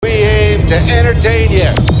to entertain you.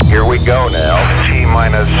 Here we go now. T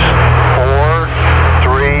minus 4,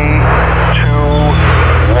 3, 2,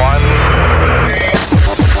 1.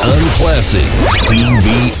 UNclassic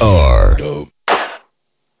TBR.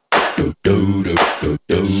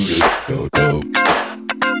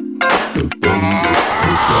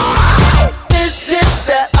 This is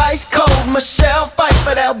that ice cold Michelle fight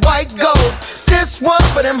for that white gold. This one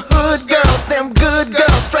for them hood girls, them good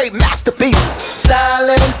girls, straight masterpieces.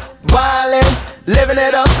 Stylin', wildin', living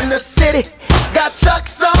it up in the city. Got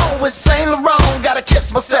Chuck's on with Saint Laurent. Gotta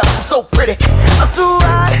kiss myself, I'm so pretty. I'm too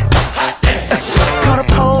hot. Call the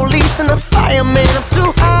police and the fireman. I'm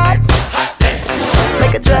too hot.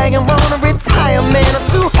 Make a dragon wanna retire, man. I'm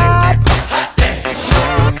too hot.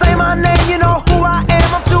 Say my name, you know who I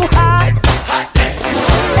am. I'm too hot.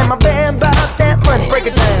 And my band bought that money. Break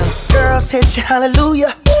it down. Girls hit you,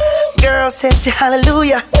 hallelujah. Girls hit you,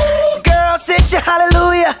 hallelujah. Girls hit you,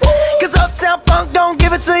 hallelujah. Cause Uptown Funk don't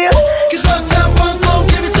give it to you. Cause Uptown Funk don't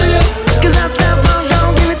give it to you. Cause Uptown Funk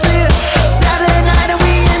don't give it to you. Saturday night and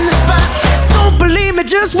we in the spot. Don't believe me,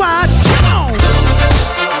 just watch. Come on.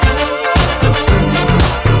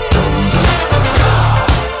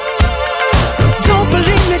 Don't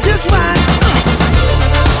believe me, just watch.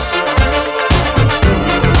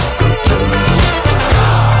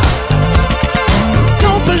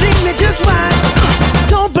 Don't believe me, just watch.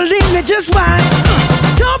 Don't believe me, just watch.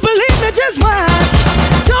 Don't believe me, just watch.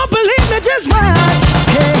 Don't believe me, just watch.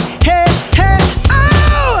 Hey, hey, hey,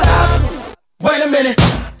 oh! Stop. Wait a minute.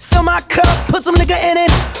 Fill my cup, put some nigga in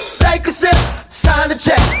it. Take a sip, sign the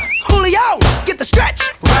check. Julio, get the stretch.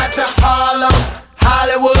 Right to Harlem,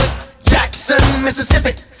 Hollywood, Jackson,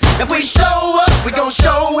 Mississippi. If we show up, we gon'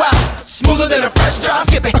 show out. Smoother than a fresh drop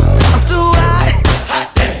skipping. I'm too hot.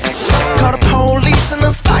 Call the police and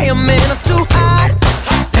the fireman. I'm too hot.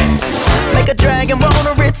 Make a dragon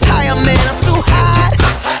wanna retire, man. I'm too hot.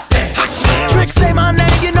 Trick, say my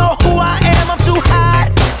name, you know who I am. I'm too hot.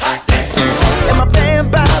 And my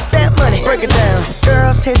band bought that money. Break it down.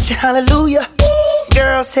 Girls hit you, hallelujah.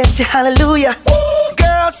 Girls hit you, hallelujah.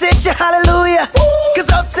 Girls hit you, hallelujah. Cause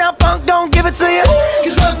Uptown Funk don't give it to you.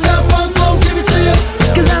 Cause Uptown Funk don't give it to you.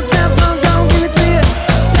 Cause Uptown Funk don't give it to you.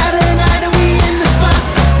 Saturday night and we in the spot.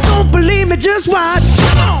 Don't believe me, just watch.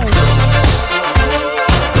 Come on.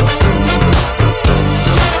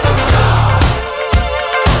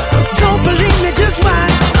 Don't believe me, just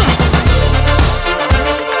watch.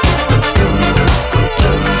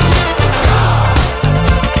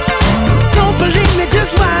 Don't believe me,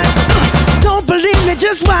 just watch. Don't believe me,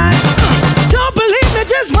 just watch. Don't believe me,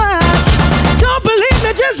 just watch. Don't believe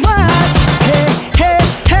me, just watch. Hey, hey,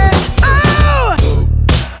 hey, oh!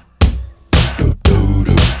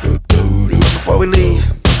 Before we leave,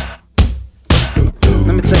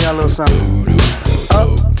 let me tell y'all a little something.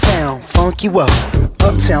 Uptown, funk you up.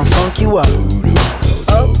 Uptown, funk you up.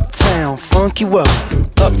 Uptown, funk you up.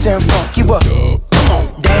 Uptown, funk you up. Come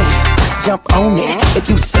on, dance, jump on it. If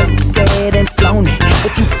you sexed and flown it.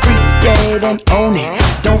 If you freak dead and own it.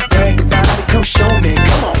 Don't brag about it, come show me.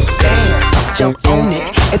 Come on, dance, jump on it.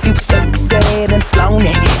 If you sexed and flown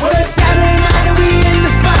it. Well, it's Saturday night and we in the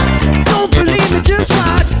spot. Don't believe it, just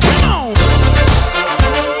watch. Come on.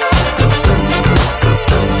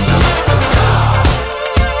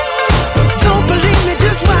 Don't believe me,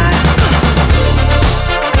 just watch.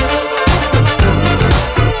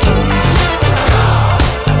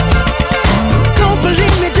 Don't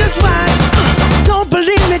believe me, just watch. Don't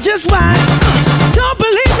believe me, just watch. Don't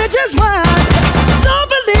believe me, just watch. Don't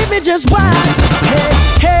believe me, just watch. Hey,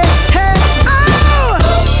 hey, hey, oh!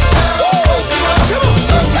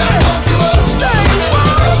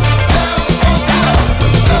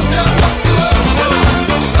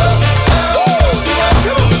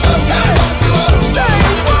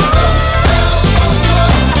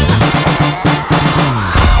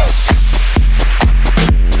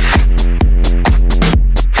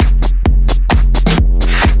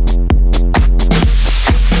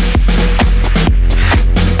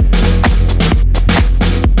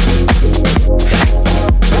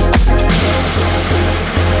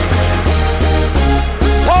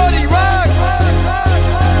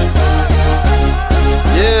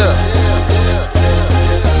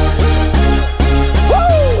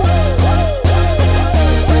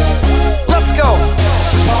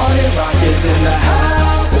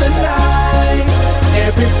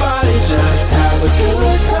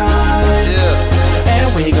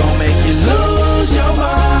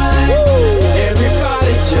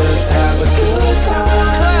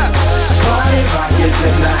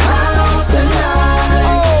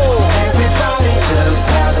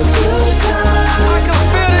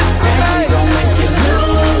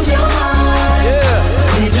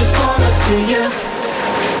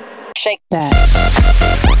 Shake that.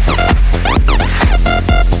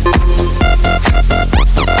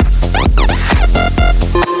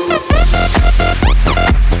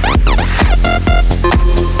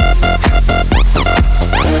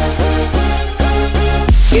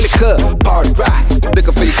 In the club, party rock.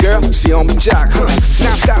 Looking for your girl, she on me jock,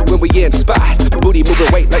 Now stop when we in the spot. Booty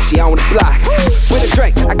moving weight like she on the block. With a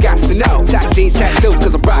drink, I got to know. Top jeans tattoo,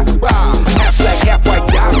 cause I'm rock raw. Half black, half white,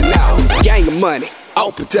 diamond now. Gang of money,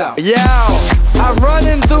 open up. Yo, I'm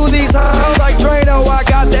running through these halls like Drano. I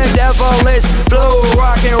got that devilish flow,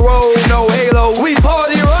 rock and roll, no halo. We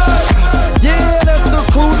party rock. Yeah, that's the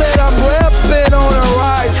crew that I'm reppin' on a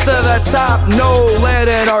rise to the top. No lead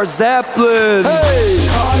in our Zeppelin. Hey,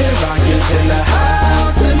 party rock is in the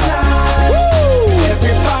house tonight. Woo!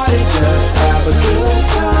 Everybody just have a good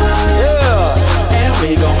time. Yeah, and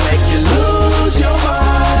we gon' make you lose your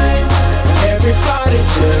mind. Everybody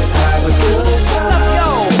just have a good time. Let's go.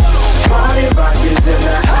 Party rock is in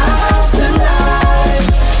the house tonight.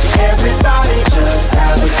 Everybody just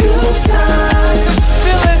have a good time.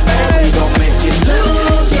 Feel it, man. And we gon' make you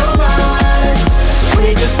lose your mind.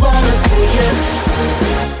 We just wanna see you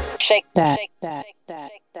shake that.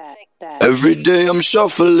 Every day I'm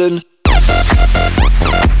shuffling.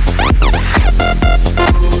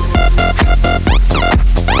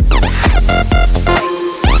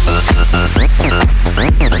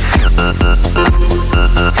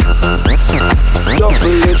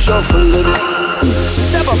 Shuffling.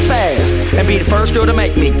 Step up fast and be the first girl to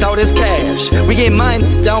make me throw this cash. We get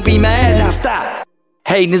mine, don't be mad, now stop.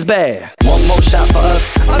 Hating is bad. One more shot for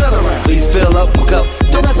us, another round. Please fill up my cup,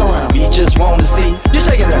 don't mess around. We just wanna see you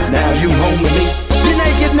shaking it. Now you home with me. You're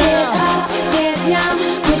naked now. Get down,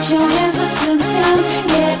 put your hands up to the sound.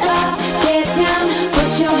 Get up, get down,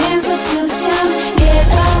 put your hands up to the sound. Get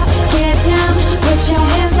up, get down, put your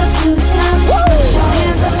hands up to the sound. Put your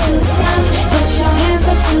hands up to the sound. Put your hands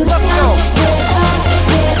up to the sound. Get up,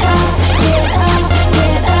 get up, get up,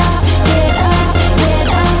 get up, get up, get up, get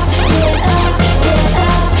up, get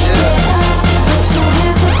up, get up. Put your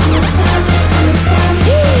hands up to the sound, to the sound.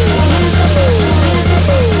 Put your hands up, put your hands up,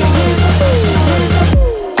 put your hands up, put your hands up.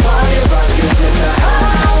 party rock is in the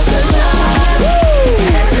house tonight.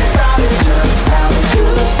 Everybody just have a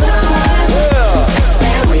good time.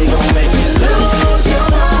 And we gon' make you lose your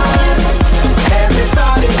mind.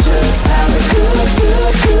 Everybody just have a good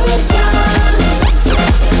time.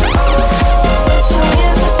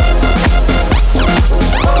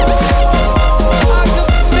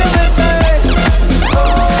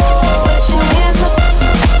 Put your hands up. Put your hands up.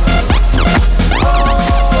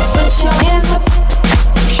 Put your hands up.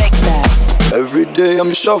 Shake that. Every day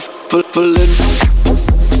I'm shuffling.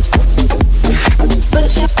 Put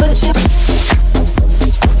your, put your, put your,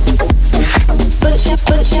 put your,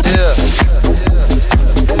 put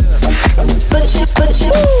your, put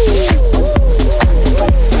your.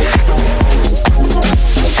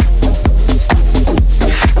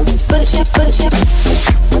 Put your, put your,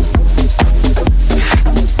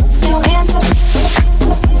 your hands up.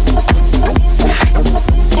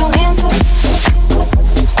 Your hands up.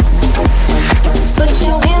 Put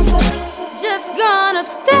your hands up. Just gonna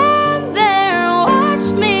stand there and watch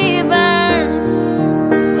me burn.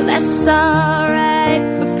 Well, that's alright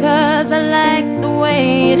because I like the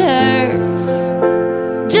way it hurts.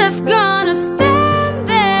 Just gonna stand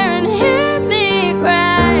there and hear me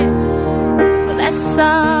cry. Well, that's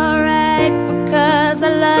alright because I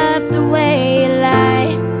love the way you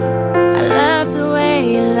lie. I love the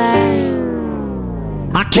way you lie.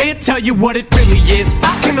 I can't tell you what it really is.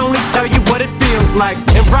 I can only tell you what it feels like.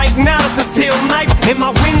 And right now it's a steel knife in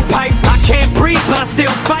my windpipe. I can't breathe, but I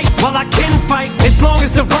still fight. Well, I can fight as long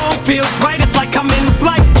as the wrong feels right. It's like I'm in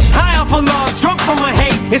flight, high off of love, drunk from my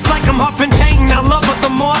hate. It's like I'm huffing pain. I love her, the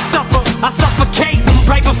more I suffer, I suffocate.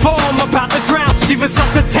 Right before I'm about to drown, she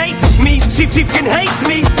resuscitates me. She fucking hates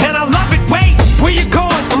me, and I love it. Wait, where you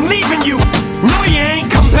going? I'm leaving you. No, you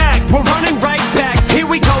ain't come back. We're running right back. Here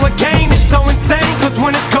we go again. It's so insane, cause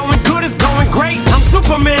when it's going good, it's going great. I'm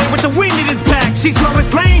Superman with the wind in his back. She's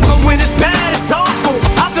Lois Lane, but when it's bad, it's awful.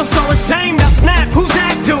 I feel so ashamed, I snap. Who's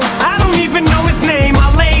that dude? I don't even know his name. I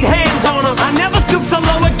laid hands on him. I never stoop so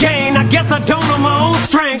low again. I guess I don't know my own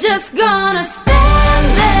strength. Just gonna stand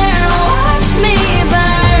there and watch me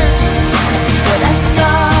burn. But that's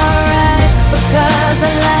alright because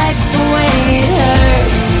I like the way it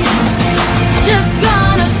hurts. Just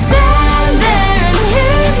gonna stand there and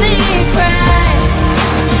hear me cry.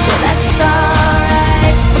 But that's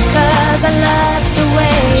alright because I love the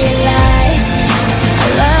way you lie. I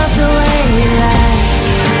love the way you lie.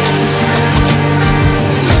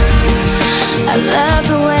 I love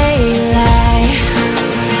the way you lie.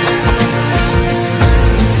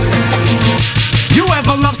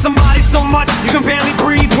 can barely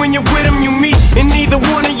breathe when you're with him. You meet, and neither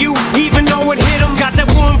one of you even know it hit him. Got that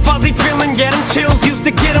warm fuzzy feeling, get him chills, used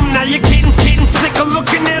to get him. Now you're getting sick of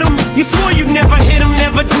looking at him. You swore you'd never hit him,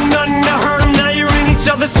 never do nothing to hurt him. Now you're in each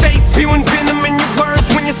other's face, spewing venom in your words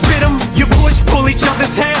when you spit him. You push, pull each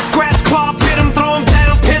other's hair, scratch, claw, pit him, throw him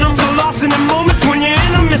down, pin him. So lost in the moments when you're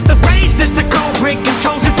in them. It's the race that's a cold break,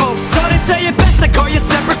 controls your boat. So they say it best to go your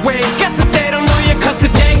separate ways. Guess that they don't know you, cause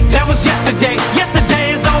today, that was yesterday.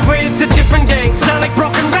 Yesterday is over, it's a different day. Sound like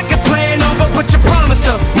broken records playing over, but you promised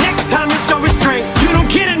them next time you show restraint. You don't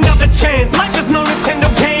get another chance. Life is no Nintendo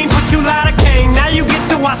game, but you lied again. Now you get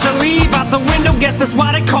to watch her leave out the window. Guess that's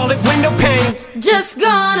why they call it window pane. Just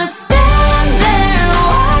gonna stand there and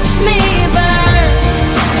watch me burn.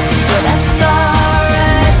 But that's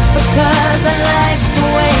alright, because I like the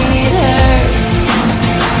way it hurts.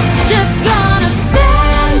 Just gonna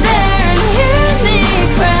stand there and hear me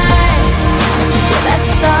cry. But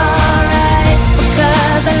that's alright,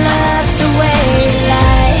 because I love the way you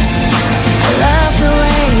lie. I love the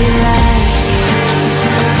way you lie.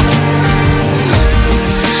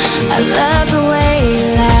 I love the way you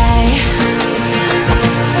lie.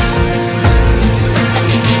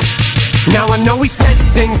 Now I know we said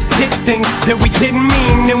things, did things that we didn't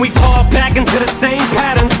mean, and we fall back into the same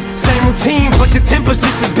patterns, same routine, but your temper's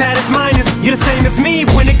just as bad as mine is. You're the same as me,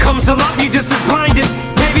 when it comes to love, you're just as blinded.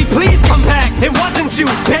 Baby, please come back, it wasn't you,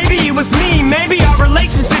 baby, it was me. Maybe our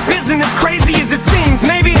relationship isn't as crazy as it seems.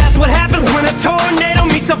 Maybe that's what happens when a tornado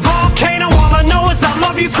meets a volcano. All I know is I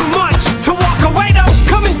love you too much to walk away though.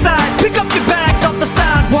 Come inside, pick up your bags off the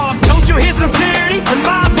sidewalk. Don't you hear sincerity in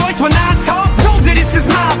my voice when I talk? Told you this is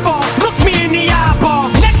my fault, look me in the eyeball.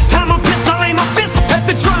 Next time I'm pissed, I'll aim my fist at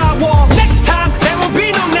the drywall. Next time, there will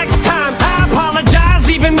be no next time. I apologize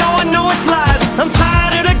even though I know it's lies. I'm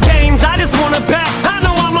tired of the games, I just wanna bet I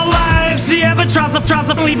know I'm alive. If she ever tries to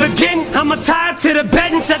leave again, I'ma tie her to the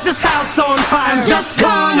bed and set this house on fire. I'm just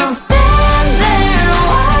gonna stand there and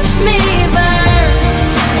watch me burn.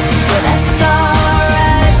 But that's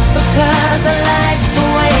alright, because I like the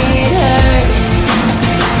way it hurts.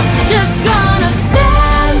 Just gonna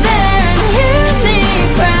stand there and hear me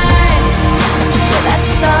cry. But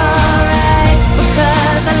that's alright,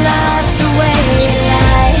 because I love the way you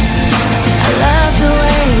lie. I love the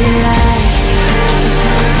way you lie.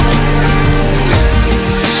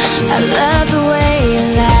 I love the way you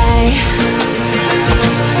lie.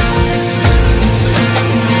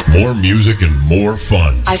 More music and more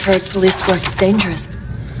fun. I've heard police work is dangerous.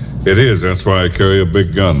 It is. That's why I carry a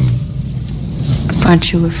big gun.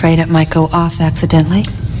 Aren't you afraid it might go off accidentally?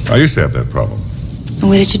 I used to have that problem. And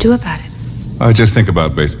what did you do about it? I just think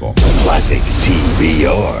about baseball. Classic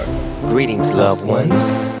TBR. Greetings, loved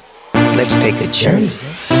ones. Let's take a journey.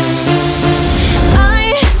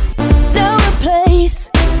 I know a place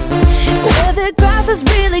where the grass is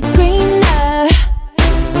really greener.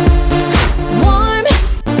 Warm,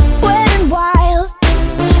 wet and wild.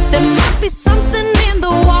 There must be something in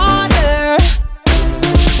the water.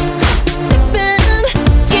 Sipping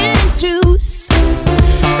gin and juice,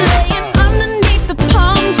 laying underneath the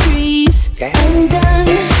palm trees. And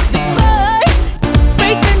the birds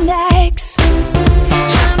break their necks,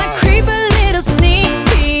 trying to creep a little sneak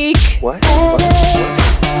peek. What?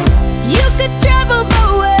 You could travel the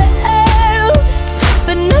world,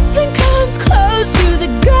 but nothing comes close to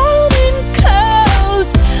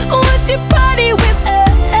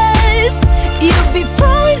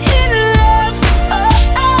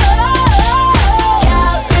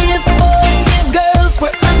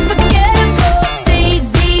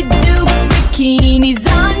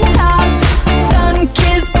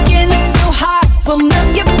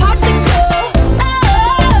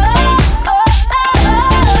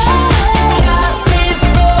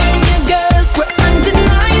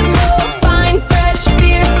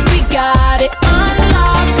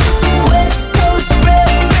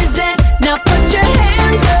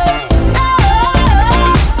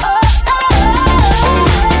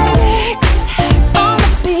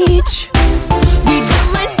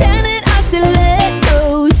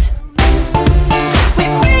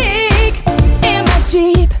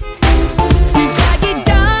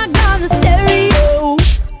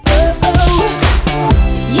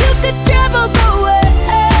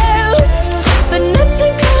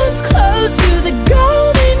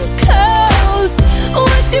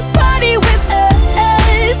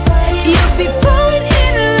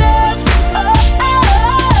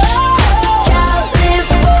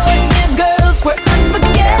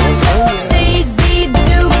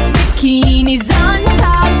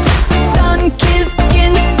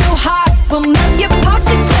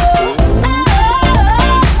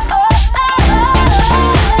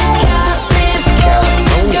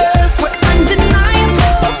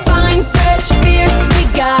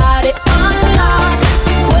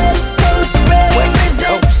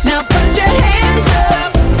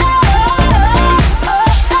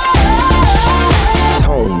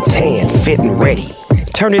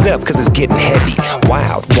Turn it up, cause it's getting heavy.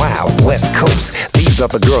 Wild, wild, West Coast. These are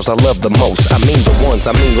the girls I love the most. I mean the ones,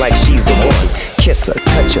 I mean like she's the one. Kiss her,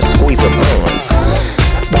 touch her, squeeze her buns.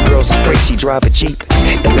 The girl's afraid she drive a Jeep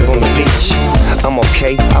and live on the beach. I'm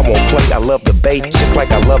okay, I won't play, I love the bay, just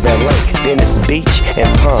like I love LA, Venice Beach, and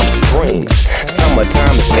Palm Springs.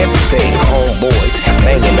 Summertime is everything, homeboys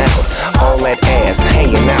banging out, all that ass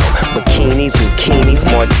hanging out. Bikinis, bikinis,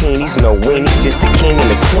 martinis, no weenies, just the king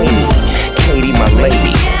and the queenie. Katie, my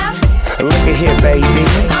lady, look at here, baby.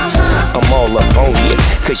 I'm all up on you,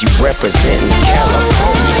 cause you representin'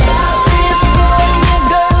 California.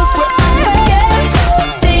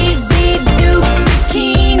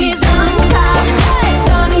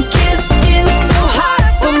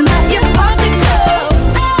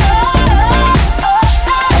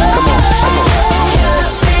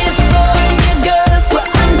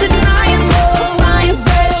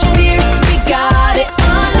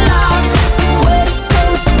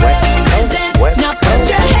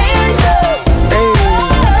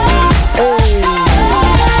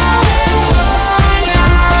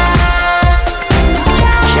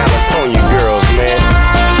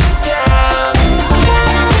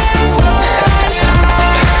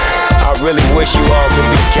 Wish you all could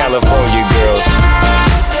be California girls.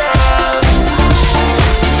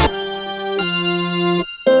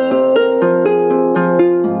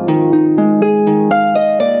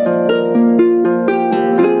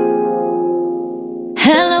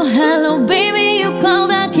 Hello, hello, baby, you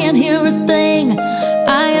called, I can't hear a thing.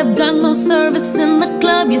 I have got no service in the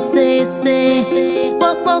club, you say.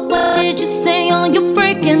 What did you say? Oh, you're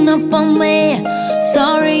breaking up on me.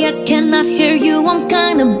 Sorry, I cannot hear you, I'm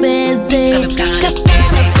kinda busy.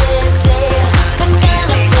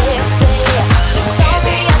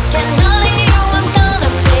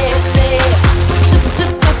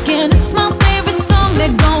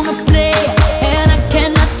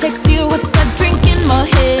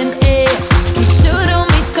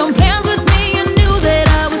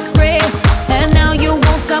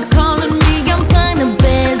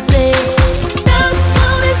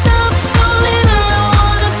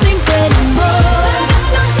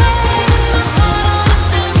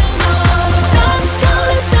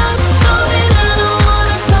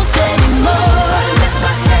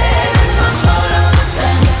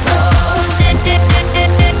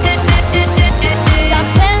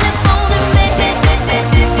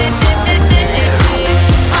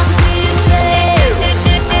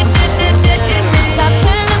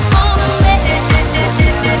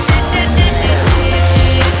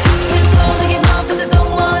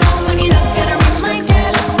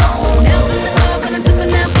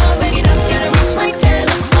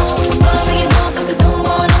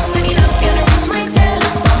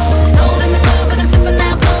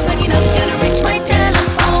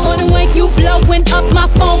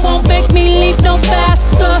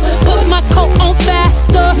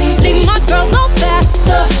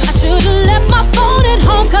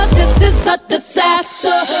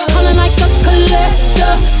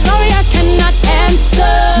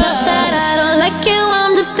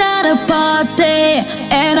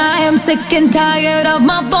 Sick and tired of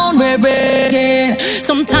my phone ringing.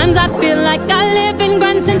 Sometimes I feel like I live in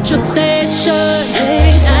Grand Central Station.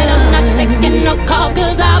 Tonight I'm not taking no calls,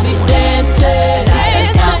 cause I'll be dancing.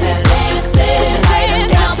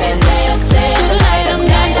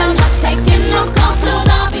 Tonight I'm not taking no calls, cause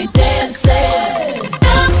I'll be dancing.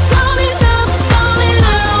 Stop calling,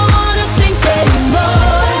 I don't wanna think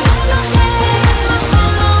anymore.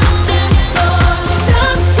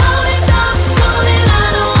 Stop calling, I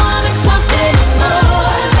don't wanna talk anymore.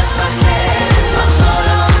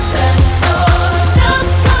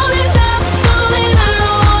 Stop calling, I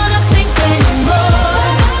don't wanna think anymore.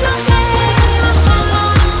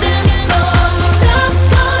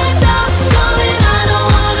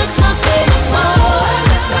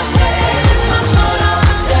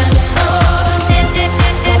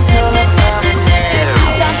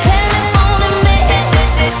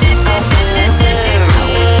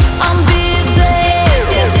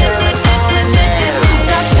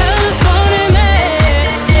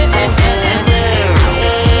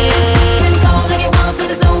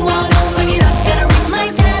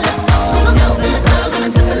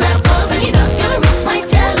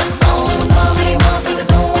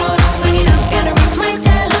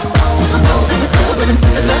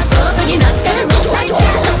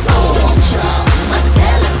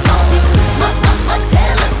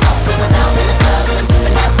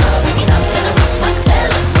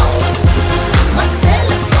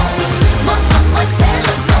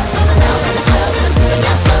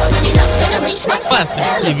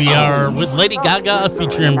 TBR with Lady Gaga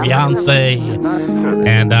featuring Beyonce.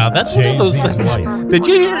 And that's one of those things. Did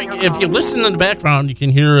you hear? If you listen in the background, you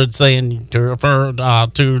can hear it saying to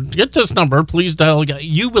get this number, please dial.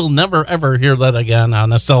 You will never, ever hear that again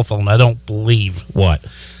on a cell phone. I don't believe. What?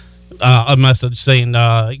 A message saying,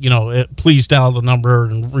 please dial the number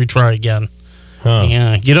and retry again. Huh.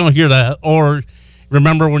 Yeah, you don't hear that. Or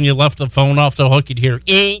remember when you left the phone off the hook, you'd hear,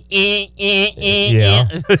 Yeah.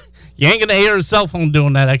 You ain't going to hear a cell phone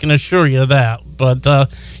doing that, I can assure you that. But,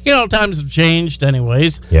 times have changed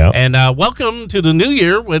anyways. Yeah. And welcome to the new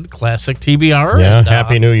year with Classic TBR. Yeah, and,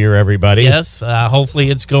 Happy New Year, everybody. Yes, hopefully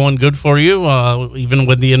it's going good for you, even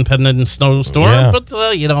with the impending snowstorm. Yeah. But,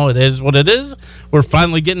 it is what it is. We're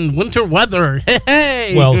finally getting winter weather.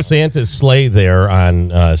 Hey! Well, Santa's sleigh there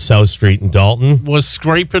on South Street in Dalton was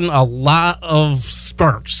scraping a lot of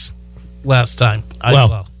sparks last time I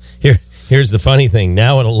saw. Here's the funny thing.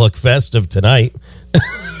 Now it'll look festive tonight.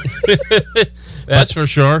 That's for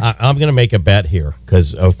sure. I'm going to make a bet here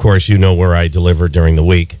because, of course, you know where I deliver during the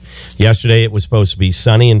week. Yesterday it was supposed to be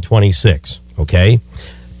sunny and 26, okay?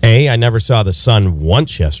 A, I never saw the sun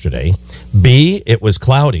once yesterday. B, it was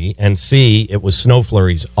cloudy. And C, it was snow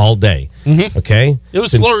flurries all day, okay? It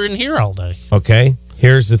was flurrying here all day. Okay,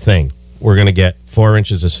 here's the thing. We're going to get 4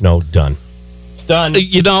 inches of snow done. Done.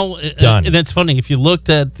 Done. And it's funny, if you looked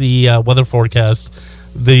at the weather forecast,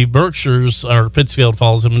 the Berkshires, or Pittsfield,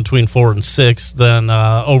 falls in between 4 and 6. Then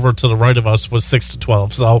over to the right of us was 6 to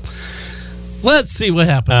 12. So let's see what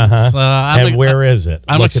happens. And where is it?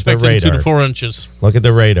 I'm Look expecting at the 2 to 4 inches. Look at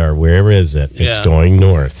the radar. Where is it? It's Yeah. going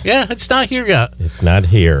north. Yeah, it's not here yet. It's not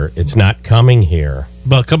here. It's not coming here.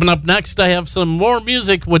 But coming up next, I have some more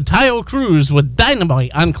music with Tayo Cruz with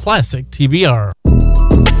Dynamite on Classic TBR.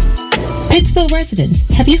 Pittsfield residents,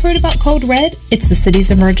 have you heard about Code Red? It's the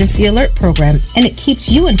city's emergency alert program, and it keeps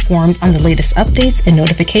you informed on the latest updates and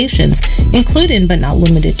notifications, including but not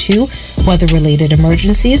limited to weather-related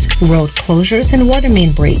emergencies, road closures, and water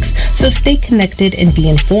main breaks. So stay connected and be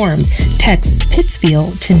informed. Text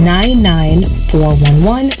Pittsfield to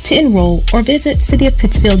 99411 to enroll or visit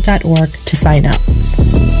cityofpittsfield.org to sign up.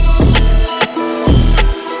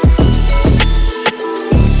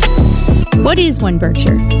 What is One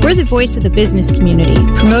Berkshire? We're the voice of the business community,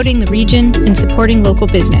 promoting the region and supporting local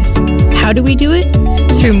business. How do we do it?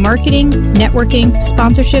 Through marketing, networking,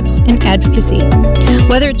 sponsorships, and advocacy.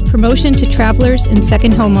 Whether it's promotion to travelers and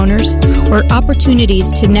second homeowners, or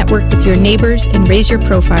opportunities to network with your neighbors and raise your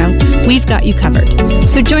profile, we've got you covered.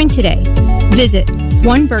 So join today. Visit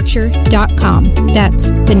oneberkshire.com. That's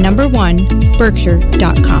the number 1,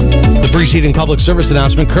 berkshire.com. The preceding public service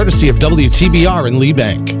announcement courtesy of WTBR in Lee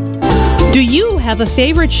Bank. Do you have a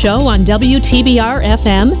favorite show on WTBR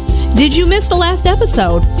FM? Did you miss the last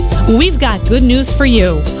episode? We've got good news for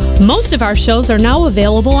you. Most of our shows are now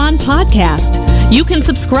available on podcast. You can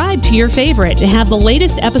subscribe to your favorite and have the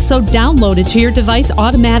latest episode downloaded to your device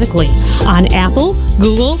automatically on Apple,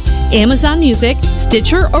 Google, Amazon Music,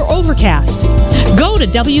 Stitcher, or Overcast. Go to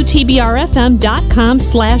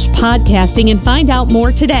WTBRFM.com/podcasting and find out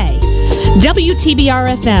more today. WTBR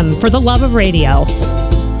FM, for the love of radio.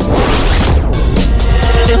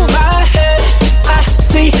 In my head, I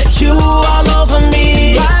see you all over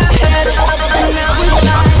me. My head,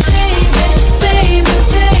 baby,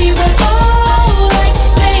 oh, like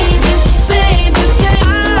baby. Hey,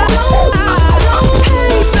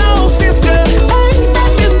 so sister,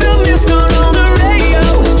 that is the Minster on the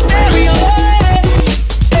radio, stereo.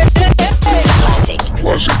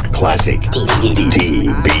 Classic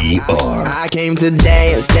TBR. I came to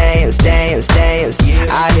dance.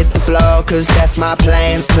 I hit the floor cause that's my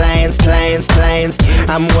plans.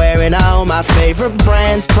 I'm wearing all my favorite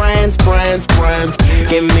brands.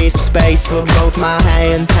 Give me some space for both my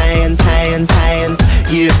hands.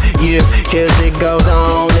 Yeah, cause it goes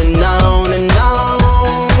on and on and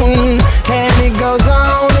on. And it goes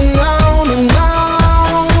on and on and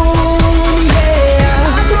on. Yeah,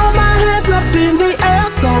 I throw my hands up in the air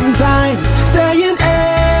sometimes, saying,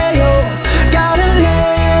 ayo, gotta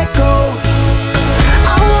let go.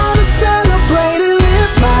 I wanna celebrate and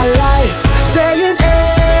live my life, saying,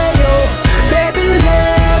 ayo, baby,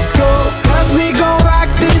 let's go. Cause we gon' rock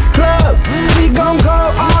this club, we gon'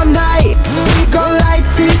 go all night, we gon' light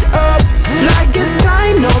it up like it's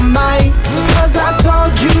dynamite. Cause I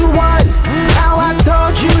told you once, now I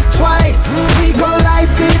told you twice, we gon'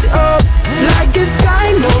 light it up like it's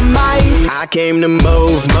dynamite. I came to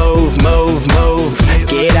move.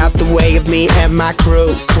 Get out the way of me and my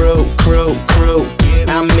crew.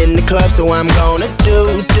 I'm in the club, so I'm gonna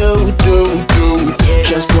do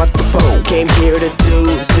just what the folk came here to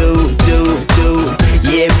do.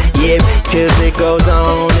 Yeah, cause it goes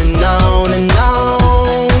on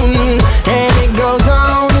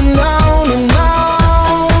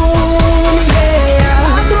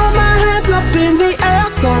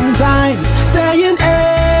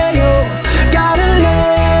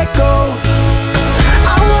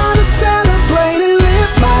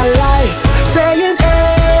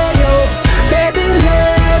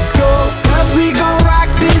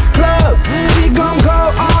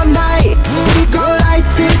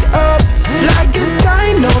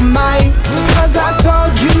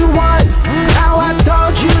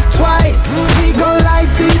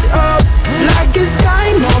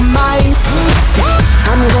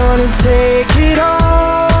gonna take it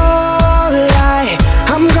all.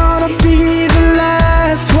 I'm gonna be the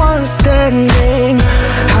last one standing.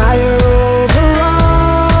 Higher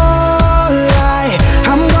overall.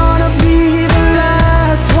 I'm gonna be the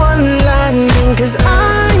last one landing. 'Cause I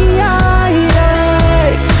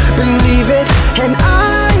believe it, and I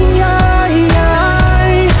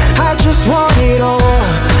just want it all.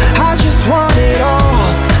 I just want it all.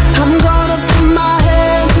 I'm gonna put my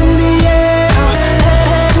hands in the air,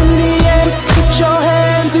 hands in the air. Put your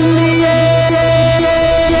hands in the air.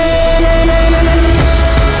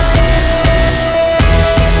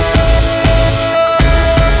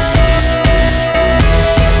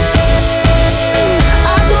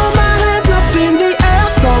 I throw my hands up in the air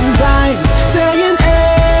sometimes, saying,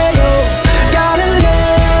 "Ayo, gotta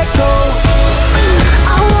let go."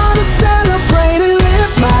 I wanna celebrate and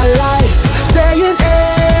live my life, saying,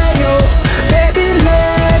 "Ayo, baby,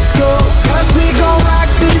 let's go." 'Cause we gon' rock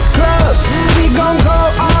this club, we gon' go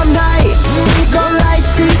all night, we gon' light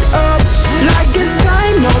it up like it's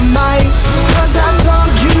dynamite. 'Cause I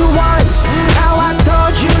told you once, now I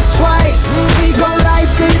told you twice, we gon'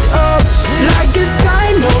 light it up like it's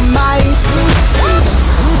dynamite.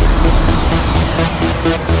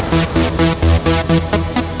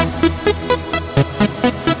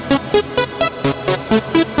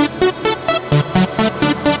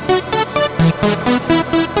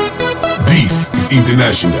 This is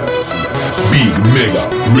International Big Mega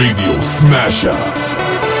Radio Smasher.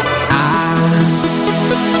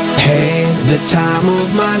 Had the time of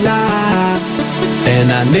my life, and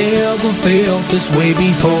I never felt this way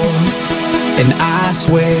before. And I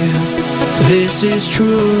swear this is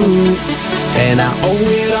true, and I owe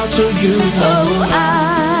it all to you. Oh,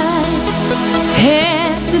 I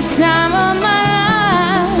had the time of my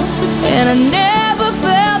life, and I never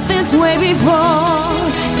felt this way before.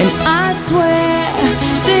 And I swear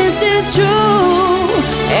this is true,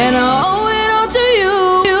 and I owe it all to you.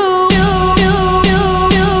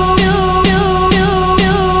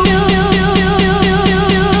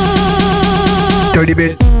 Dirty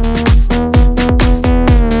bit.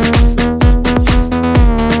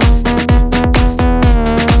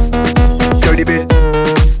 Dirty bit.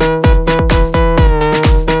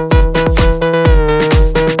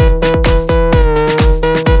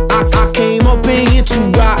 I came up in here to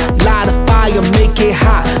rock, light a fire, make it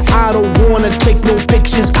hot. I don't wanna take no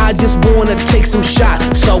pictures, I just wanna take some shots.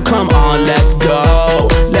 So come on, let's go,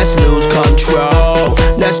 let's lose control.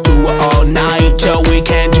 Let's do it all night till we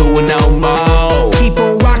can't do it no more. Keep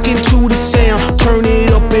on rocking to the sound, turn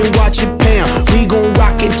it up and watch it pound. We gon'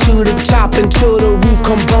 rock it to the top until the roof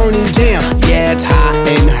come burning down. Yeah, it's hot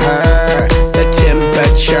in her, the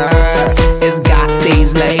temperature has got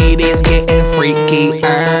these ladies getting freaky.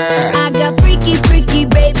 I got freaky, freaky,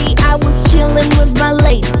 baby. I was chillin' with my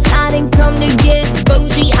ladies. I didn't come to get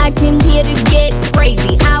bougie, I came here to get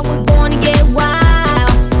crazy. I was born to get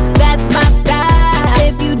wild, that's my style.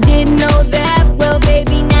 If you didn't know that, well,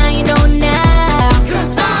 baby, now you know now. 'Cause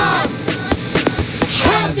I'm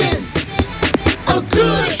having a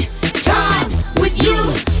good time with you,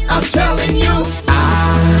 I'm telling you. I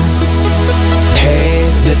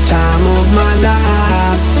had the time of my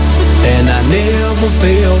life, and I never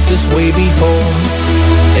felt this way before.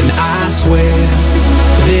 And I swear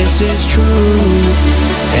this is true,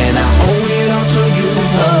 and I owe it all to you.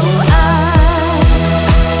 Oh, I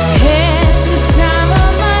had the time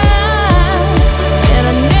of my life, and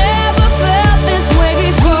I never felt this way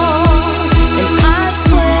before. And I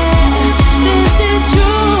swear this is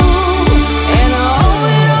true, and I owe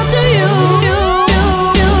it all to you.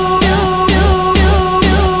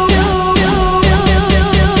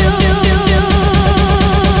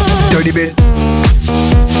 Dirty bit.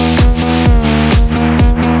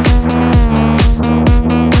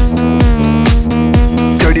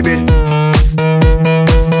 Dirty bit.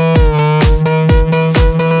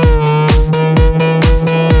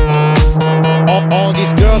 All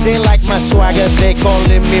these girls, they like my swagger, they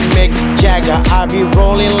calling me Mick Jagger. I be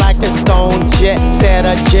rolling like a stone jet, set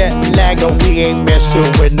a jet lagger. We ain't messing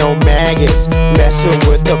with no maggots, messing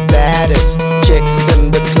with the baddest chicks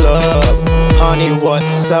in the club. Honey,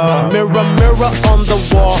 what's up? Mirror, mirror on the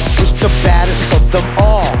wall, who's the baddest of them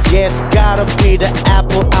all? Yeah, it's gotta be the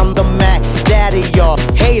Apple, I'm the Mac. Daddy, y'all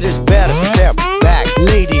haters better step back.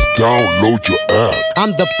 Ladies, Download your app.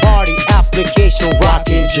 I'm the party application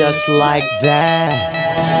rocking just like that.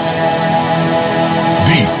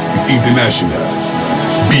 This is International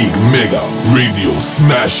Big Mega Radio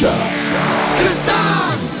Smasher. 'Cause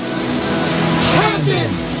I'm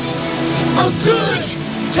having a good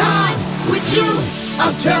time with you,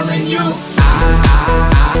 I'm telling you.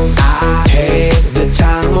 I had the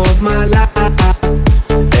time of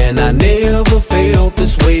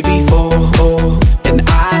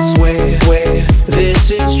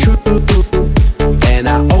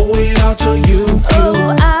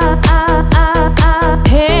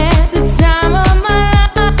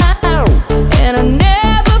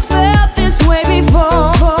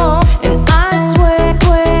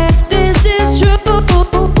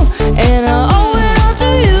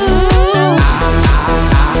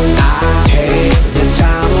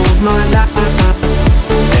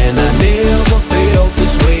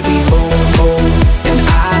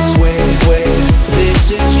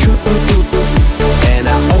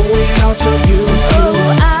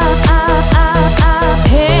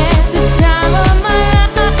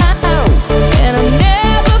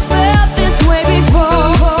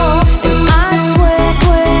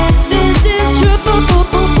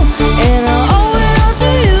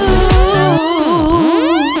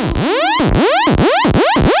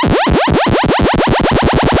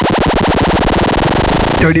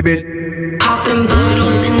Dirty bit. Popping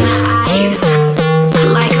bottles in the ice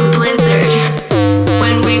like a blizzard.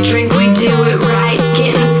 When we drink, we do it right.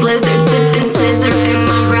 Getting slizzard, sipping scissor in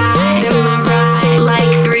my ride, like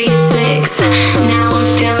 3-6. Now I'm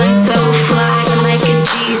feeling so fly, like a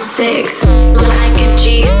G6, like a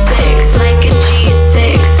G6, like a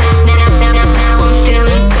G6. Now I'm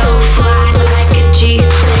feeling so fly, like a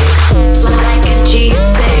G6, like a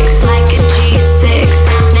G6, like a G6.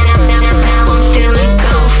 Now I'm feeling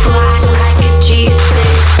so fly, like a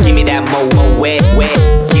G6. Give me that wet.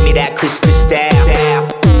 Give me that crystal style.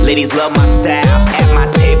 Ladies love my style. At my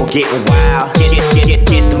table getting wild.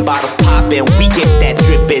 Get them bottles poppin'. We get that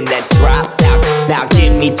drippin', that drop. Now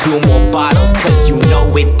give me 2 more bottles, cause you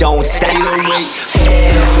know it don't stop. Hell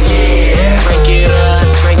yeah. Drink it up,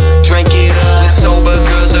 drink it up. The sober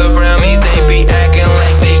girls around me, they be acting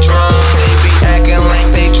like they drunk. They be acting like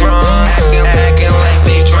they drunk. Acting like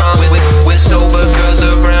they drunk. With sober girls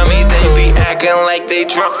around me, they be acting like they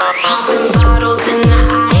drunk. Popping bottles in the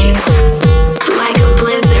ice like a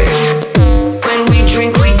blizzard. When we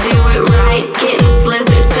drink, we do it right. Getting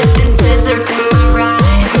slizzard, sipping scissor in my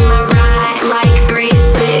ride, like 3-6.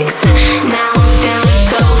 Now I'm feeling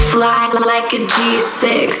so fly, like a G6,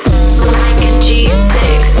 like a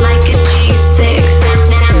G6, like a G6.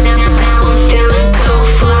 Now I'm feeling so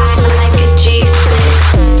fly, like a G6,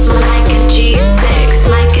 like a G6,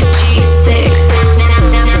 like a G6.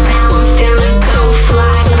 Now I'm feeling so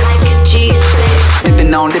fly, like a G6.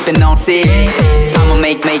 Sippin' on six. I'ma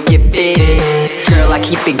make it big. Girl, I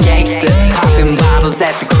keep it gangsta. Poppin' bottles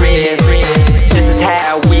at the crib. This is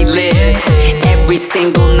how we live every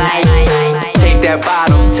single night. Take that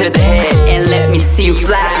bottle to the head and let me see you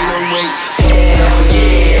fly. Hell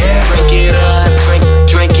yeah. Drink it up,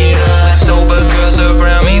 drink it up. Sober girls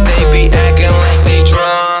around me, they be acting like they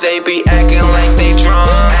drunk. They be acting like they drunk.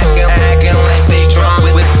 Acting like they drunk.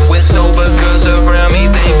 With sober girls around me,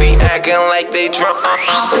 they be acting like they drunk.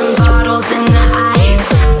 Popping bottles in the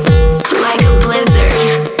ice like a blizzard.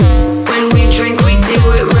 When we drink, we do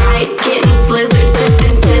it right. Getting slizzard,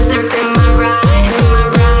 sipping scissor in my ride,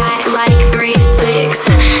 like 3-6.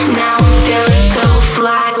 Now I'm feeling so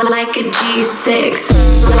fly, like a G6,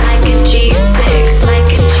 like a G6,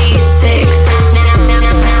 like a G6. Now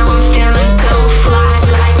I'm feeling so fly,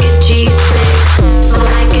 like a G6,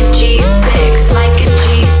 like a G6, like a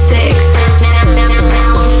G6. Now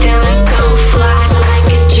I'm feeling so fly, like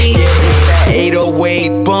a G6.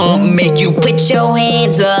 808 bump, make you Put your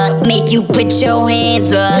hands up, make you put your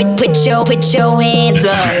hands up, put your hands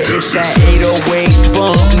up. It's that 808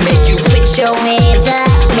 bump, make you Put your hands up,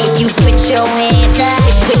 make you put your hands up,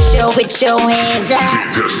 put your hands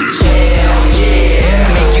up. Hell yeah.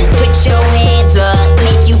 Make you put your hands up,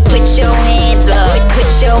 make you put your hands up, put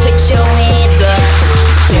your hands up.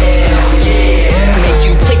 Hell yeah. Make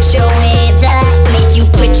you put your hands up, make you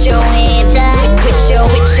put your hands up, put your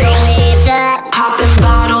hands up. Popping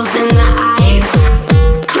bottles in the ice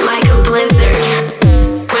like a blizzard.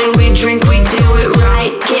 When we drink, we do it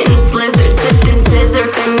right. Getting slizzard, sipping scissor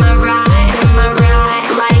in my ride,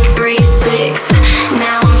 like 3-6.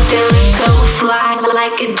 Now I'm feeling so fly,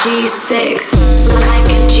 like a G6, like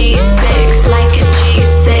a G6, like a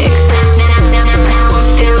G6. Now I'm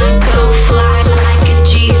feeling so fly, like a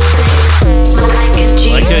G6, like a G6,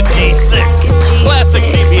 like a G6. Classic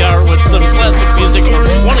TBR with some classic music from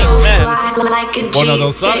 2010. Like a One of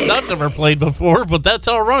those songs G6. I've never played before, but that's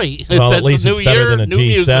all right. Well, That's at least a new it's better year, than a new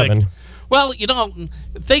G7. music. Well,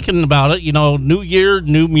 thinking about it, new year,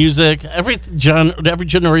 new music. Every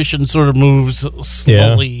generation sort of moves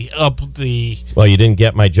slowly up the. Well, you didn't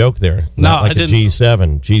get my joke there. No, Not like I didn't. a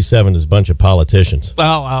G7. G7 is a bunch of politicians.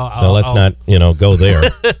 So let's not, go there.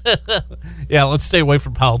 Yeah, let's stay away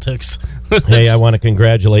from politics. Hey, I want to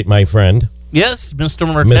congratulate my friend. Yes, Mr.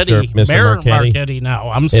 Marchetti. Mr. Mayor Marchetti. Marchetti now.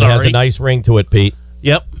 I'm sorry. It has a nice ring to it, Pete.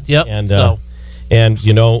 Yep. And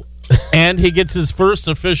and he gets his first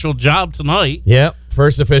official job tonight. Yep.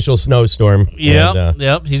 First official snowstorm. Yep,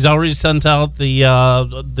 yep. He's already sent out the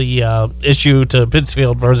issue to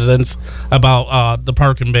Pittsfield residents about the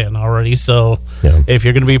parking ban already. So if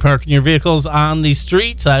you're going to be parking your vehicles on the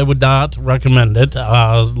streets, I would not recommend it.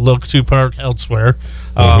 Look to park elsewhere.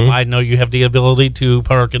 I know you have the ability to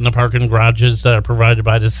park in the parking garages that are provided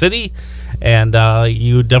by the city, and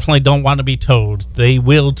you definitely don't want to be towed. They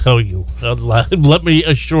will tow you. Let me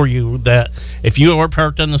assure you that if you are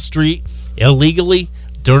parked on the street illegally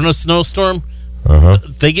during a snowstorm,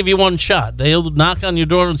 they give you one shot. They'll knock on your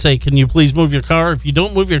door and say, "Can you please move your car?" If you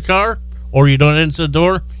don't move your car or you don't answer the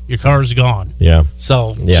door, your car is gone. Yeah.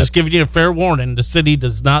 So just giving you a fair warning, the city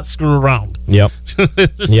does not screw around. Yep.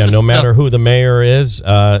 Yeah, no matter who the mayor is,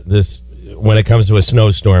 this when it comes to a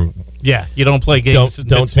snowstorm, yeah, you don't play games.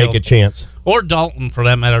 Don't take a chance. Or Dalton, for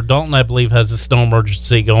that matter. Dalton, I believe, has a snow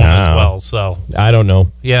emergency going as well. So I don't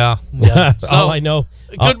know. Yeah. So, all I know.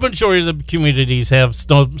 A good majority of the communities have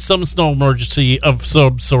some snow emergency of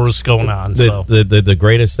some sorts going on. The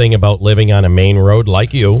greatest thing about living on a main road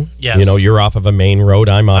like you, yes. You're off of a main road.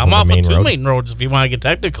 I'm off of a main road. I'm off of two main roads if you want to get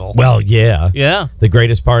technical. Well, yeah. Yeah. The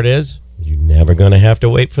greatest part is you're never going to have to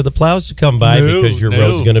wait for the plows to come by because your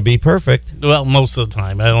road's going to be perfect. Well, most of the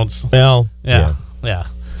time. I don't. Well, yeah.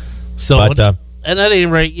 So, but, and at any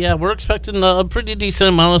rate, yeah, we're expecting a pretty decent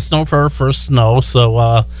amount of snow for our first snow.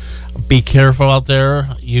 So, be careful out there.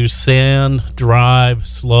 Use sand. Drive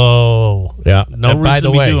slow. Yeah. No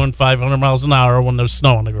reason to be doing 500 miles an hour when there's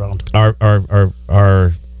snow on the ground.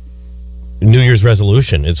 Our New Year's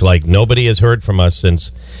resolution. It's like nobody has heard from us since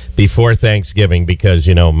before Thanksgiving because,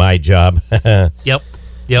 my job. Yep.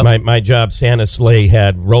 My job, Santa sleigh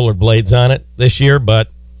had rollerblades on it this year, but,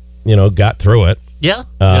 got through it. Yeah.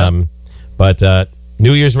 But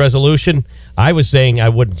New Year's resolution, I was saying I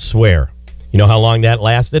wouldn't swear. You know how long that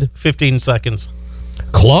lasted? 15 seconds.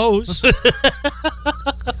 Close.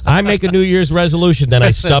 I make a New Year's resolution, then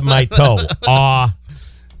I stub my toe.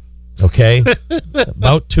 Okay?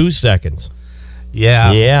 About 2 seconds.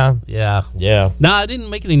 Yeah. No, I didn't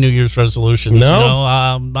make any New Year's resolutions.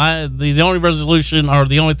 No? The only resolution or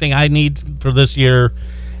the only thing I need for this year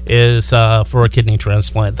is for a kidney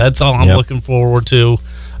transplant. That's all I'm looking forward to.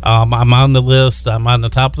 I'm on the list. I'm on the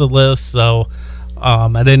top of the list. So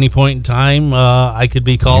at any point in time, I could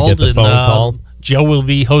be called. You get the phone call. Joe will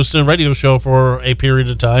be hosting a radio show for a period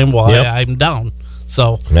of time while I'm down.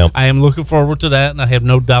 So I am looking forward to that, and I have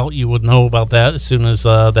no doubt you would know about that as soon as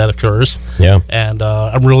that occurs. Yeah. And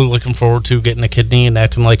I'm really looking forward to getting a kidney and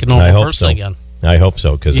acting like a normal person again. I hope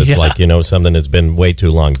so, because it's like, something that's been way too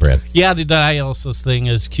long, Brad. Yeah, the dialysis thing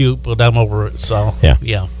is cute, but I'm over it. So,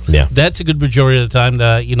 yeah. That's a good majority of the time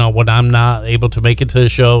that, when I'm not able to make it to the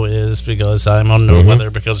show is because I'm under the weather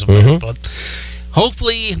because of it. But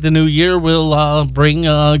hopefully the new year will bring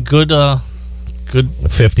a good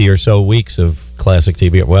 50 or so weeks of Classic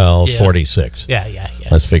TBR. Well, 46. Yeah.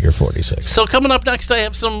 Let's figure 46. So coming up next, I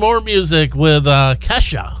have some more music with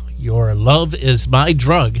Kesha. Your Love Is My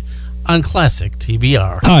Drug on Classic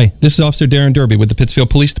TBR. Hi, this is Officer Darren Derby with the Pittsfield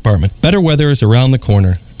Police Department. Better weather is around the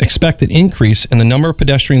corner. Expect an increase in the number of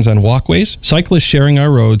pedestrians on walkways, cyclists sharing our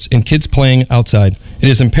roads, and kids playing outside. It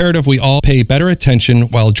is imperative we all pay better attention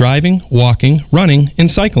while driving, walking, running, and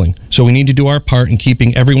cycling. So we need to do our part in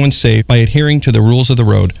keeping everyone safe by adhering to the rules of the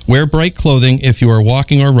road. Wear bright clothing if you are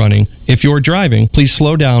walking or running. If you are driving, please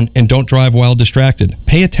slow down and don't drive while distracted.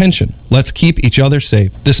 Pay attention. Let's keep each other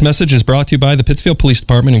safe. This message is brought to you by the Pittsfield Police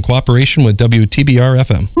Department in cooperation with WTBR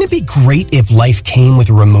FM. Wouldn't it be great if life came with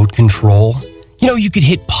a remote control? You could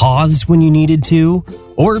hit pause when you needed to,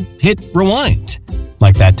 or hit rewind.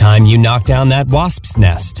 Like that time you knocked down that wasp's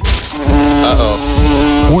nest.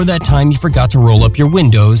 Uh-oh. Or that time you forgot to roll up your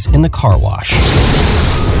windows in the car wash.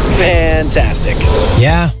 Fantastic.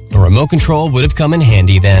 Yeah, a remote control would have come in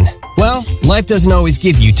handy then. Well, life doesn't always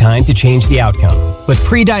give you time to change the outcome, but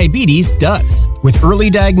prediabetes does. With early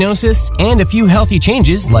diagnosis and a few healthy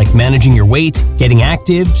changes like managing your weight, getting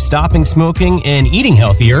active, stopping smoking, and eating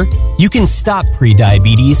healthier, you can stop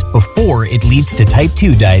prediabetes before it leads to type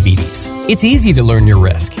 2 diabetes. It's easy to learn your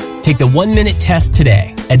risk. Take the 1-minute test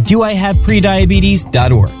today at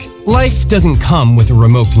doihaveprediabetes.org. Life doesn't come with a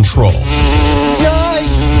remote control.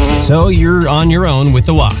 So you're on your own with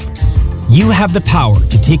the wasps. You have the power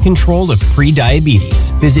to take control of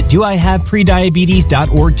prediabetes. Visit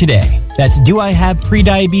doihaveprediabetes.org today. That's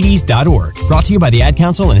doihaveprediabetes.org. Brought to you by the Ad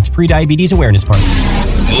Council and its prediabetes awareness partners.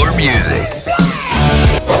 More music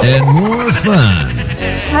and more fun.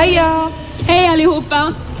 Hi, y'all. Hey,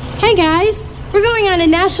 allihopa. Hey, guys. We're going on a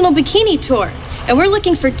national bikini tour, and we're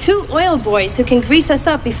looking for 2 oil boys who can grease us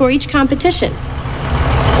up before each competition.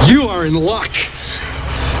 You are in luck.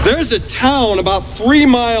 There's a town about 3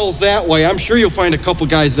 miles that way. I'm sure you'll find a couple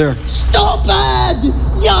guys there. Stupid!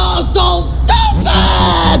 You're so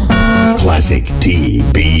stupid! Classic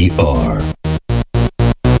TBR.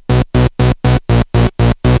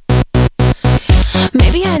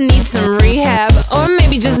 Maybe I need some rehab, or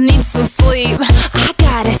maybe just need some sleep. I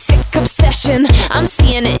got a sick obsession, I'm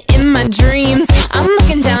seeing it in my dreams. I'm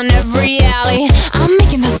looking down every alley, I'm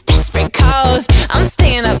making those desperate calls. I'm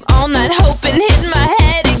staying up all night hoping, hitting my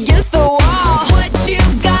head against the wall. What you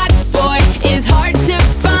got, boy, is hard to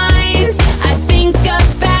find. I think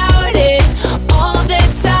about it all the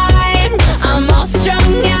time. I'm all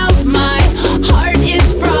strung out, my heart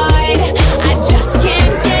is fried. I just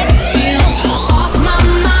can't get you off my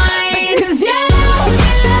mind. 'Cause you love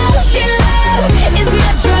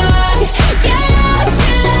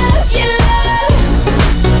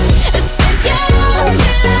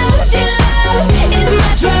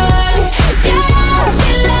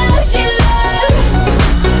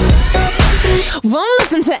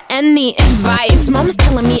any advice. Mom's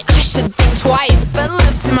telling me I should think twice, but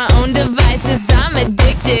left to my own devices, I'm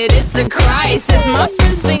addicted, it's a crisis. My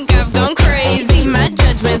friends think I've gone crazy, my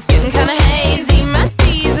judgment's getting kinda hazy. My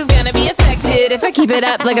steez is gonna be affected if I keep it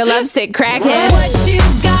up like a lovesick crackhead. What you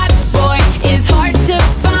got, boy, is hard to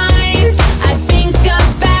find. I think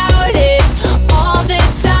about it all the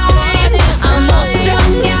time. I'm all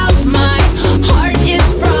strung out, my heart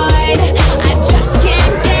is fried. I just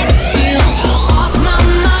can't get you off my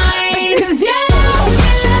mind. Cause your love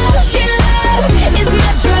is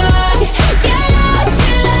my drug. Your love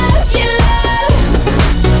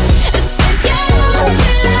I said your love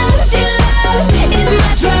is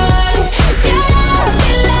my drug. Your love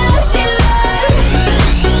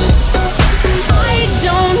I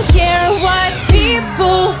don't care what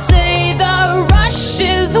people say, the rush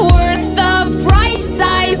is worth the price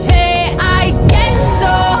I pay. I get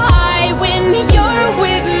so high when you're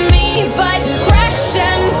with me, but crash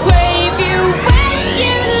and crave you when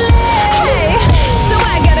you leave. Hey, so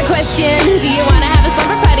I got a question. Do you wanna have a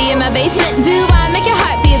slumber party in my basement? Do I make your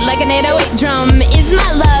heart beat like an 808 drum? Is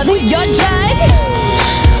my love your drug?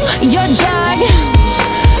 Your drug?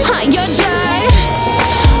 Huh, your drug?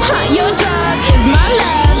 Huh, your drug is my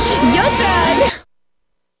love. Your drug?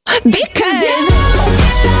 Because your love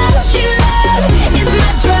is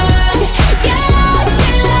my drug. Your love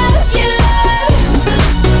I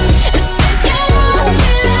said your love is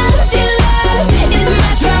my drug. Your love is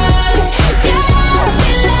my drug. Your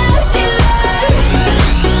love I said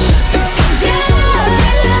your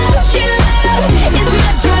love is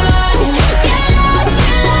my drug.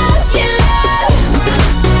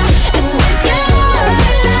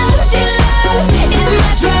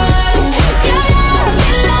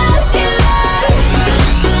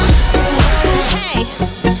 Your love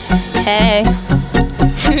Hey.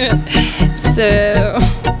 So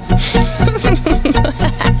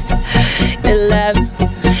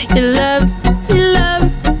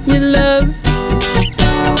your love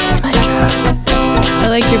is my drug. I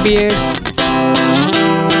like your beard.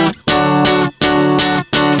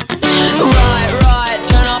 Right,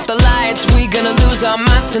 turn off the lights. We gonna lose our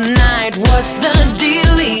minds tonight. What's the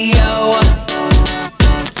dealio?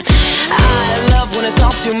 I love when it's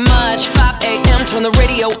all too much. 5 a.m. turn the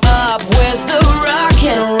radio up. Where's the rock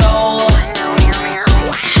and roll?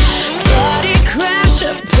 Party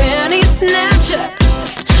crasher, penny snatcher.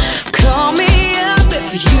 Call me up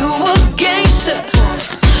if you a gangster.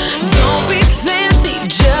 Don't be fancy,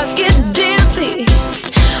 just get dancy.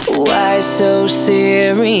 Why so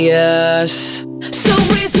serious? So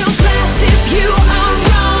raise your glass if you are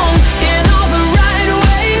wrong in all the right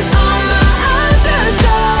ways. All my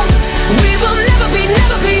underdogs. We will never be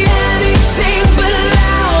anything but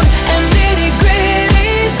loud and nitty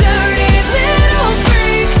gritty, dirty little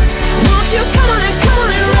freaks. Won't you come on and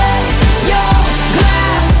raise your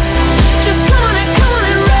glass? Just come on and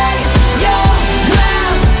raise your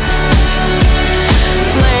glass.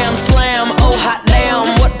 Slam, slam, oh hot damn.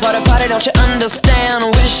 What part of party don't you understand?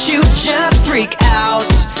 Wish you just freak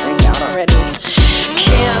out. Freak out already.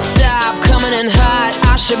 Can't stop coming in hot.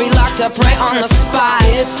 I should be locked up right on the spot.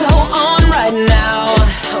 It's so on right now.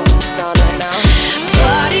 It's so on right now.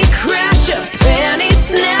 Party crasher, penny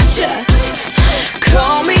snatcher.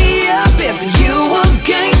 Call me up if you a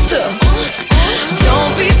gangster.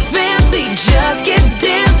 Don't be fancy, just get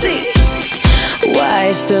dancy.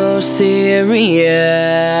 Why so serious?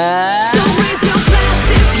 So raise your glass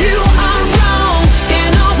if you are wrong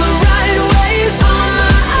in all the right ways. All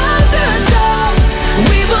my underdogs.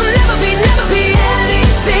 We will never be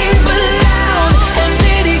anything but loud and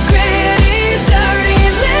nitty gritty, dirty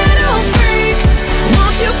little freaks.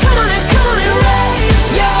 Won't you come on and raise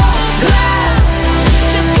your glass?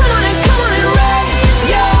 Just come on and raise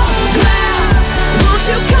your glass. Won't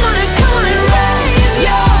you come on and raise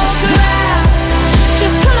your glass?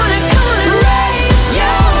 Just come on and raise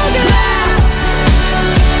your glass.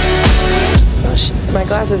 Oh shit, my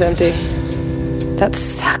glass is empty. That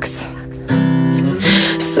sucks.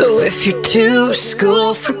 So if you're too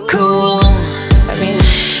school for cool,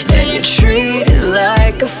 and you're treated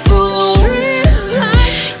like a fool,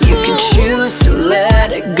 you can choose to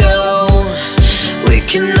let it go. We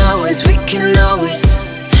can always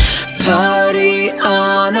party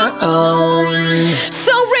on our own.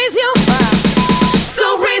 So raise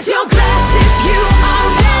your glass if you are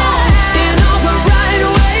wrong in all the right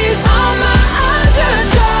ways. All my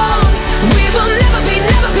underdogs. We will never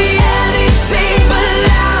be anything but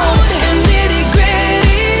loud and nitty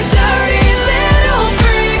gritty, dirty little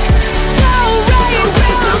freaks. So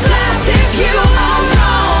raise your glass if you are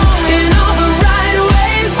wrong in all the right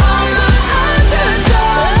ways. All my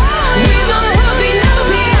underdogs. We will never be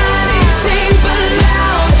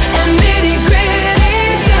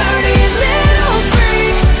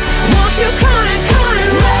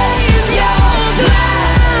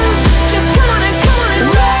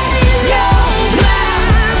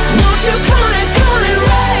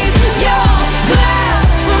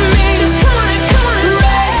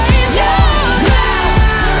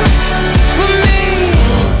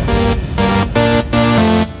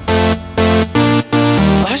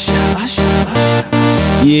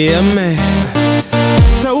Yeah, man.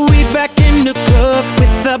 So we back in the club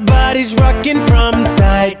with our bodies rocking from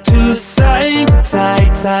side to side,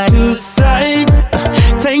 side to side.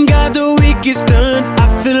 Thank God the week is done. I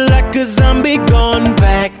feel like a zombie gone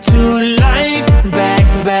back to life, back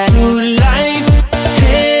to life.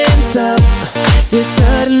 Hands up, yeah,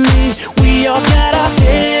 suddenly we all got our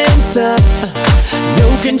hands up. No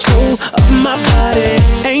control of my body.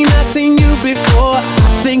 Ain't I seen you before?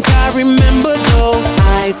 I think I remember those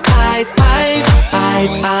eyes. Cause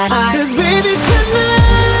baby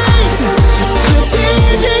tonight, the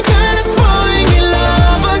DJ got us falling in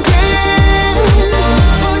love again.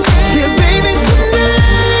 Yeah, baby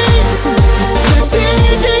tonight, the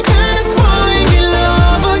DJ got us falling in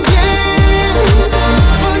love again.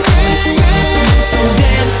 So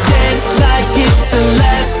dance like it's the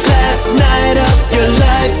last night of your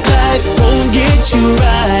life. Life won't get you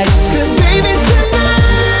right. Cause baby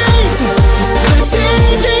tonight, the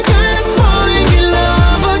DJ got us falling in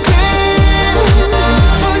love again.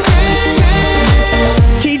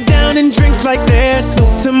 Keep down and drinks like there's no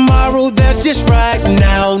tomorrow. That's just right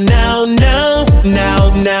now.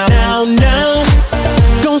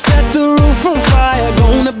 Gonna set the roof on fire.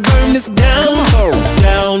 Gonna burn this down.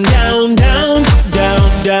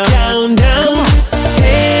 Down.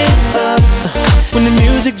 Hands up. When the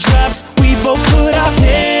music drops, we both put our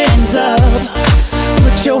hands up.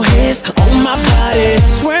 Put your hands on my body.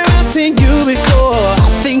 Swear I've seen you before. I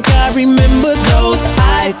think I remember those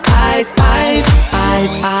eyes. Cause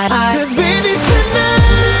baby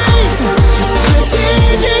tonight, the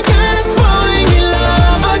DJ got us falling in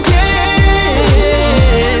love again.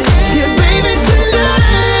 Yeah, baby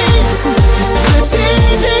tonight, the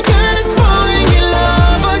DJ got us falling in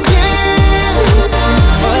love again.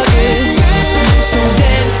 So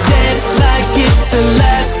dance like it's the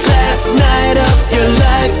last night of your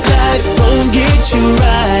life. Life won't get you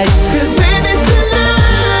right. Cause baby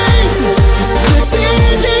tonight, the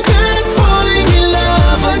DJ got us falling in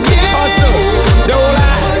love again. Don't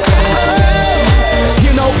lie.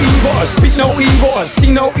 You know evil, speak no evil,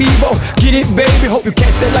 see no evil. Get it, baby, hope you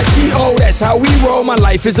catch that like T.O. That's how we roll, my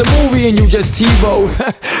life is a movie and you just TiVo.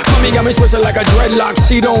 Mommy got me twisted like a dreadlock.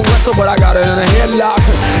 She don't wrestle, but I got her in a headlock.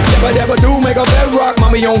 Never do make a bedrock,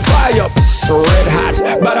 mommy on fire, red hot.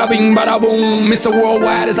 Bada bing, bada boom, Mr.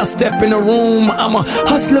 Worldwide as I step in the room. I'm a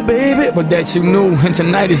hustler, baby, but that you knew. And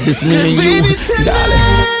tonight is just me and you,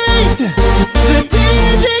 darling. The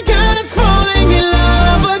DJ got us falling in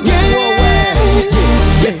love again.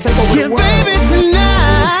 Let's take over the world. Baby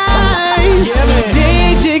tonight,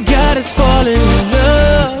 DJ got us falling in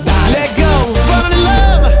love. Let go, falling in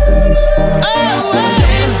love. So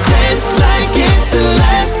dance like it's the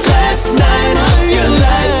last night of your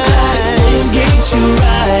life. Won't get you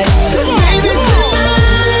right. Cause baby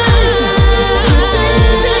tonight,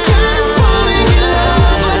 DJ got us falling in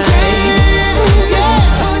love again.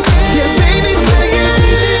 Yeah, baby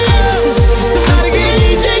tonight, somebody get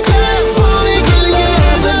DJ got us falling in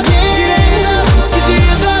love again. Get your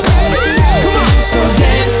hands up. Come on. So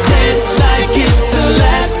dance like it's the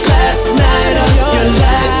last night of your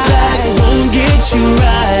life. Life won't get you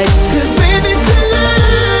right. Cause baby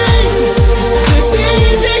tonight, the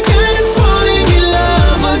DJ got us falling in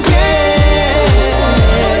love again.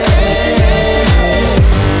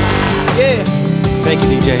 Yeah. Thank you,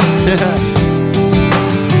 DJ.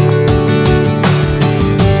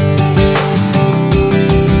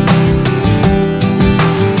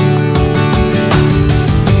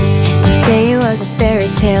 Today was a fairy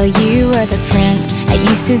tale, you were the prince. I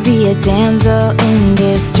used to be a damsel in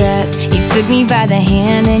distress. You took me by the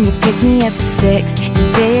hand and you picked me up at 6.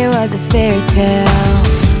 Today was a fairy tale.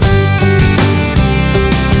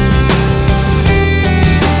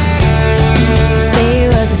 Today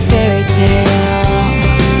was a fairy tale.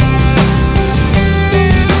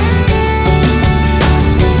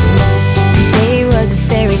 Today was a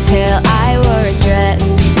fairy tale. I wore a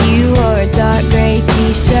dress, you wore a dark gray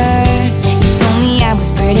t-shirt. You told me I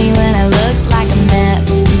was pretty when I looked like a mess.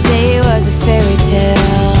 Today was a fairy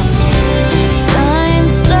tale. Time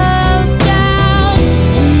slows down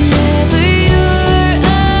whenever you're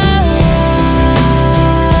around.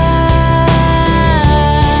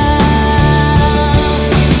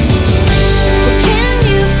 But can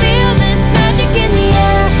you feel this magic in the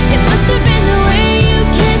air? It must have been the way you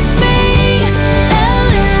kissed me. Fell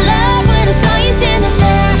in love when I saw you standing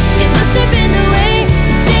there. It must have been the way.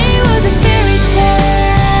 Today was a fairy tale.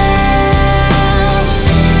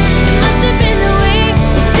 It must have been the way.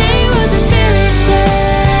 Today was a fairy tale.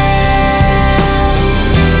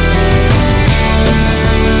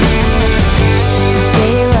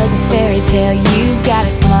 Today was a fairy tale. You got a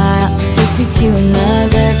smile, takes me to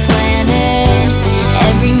another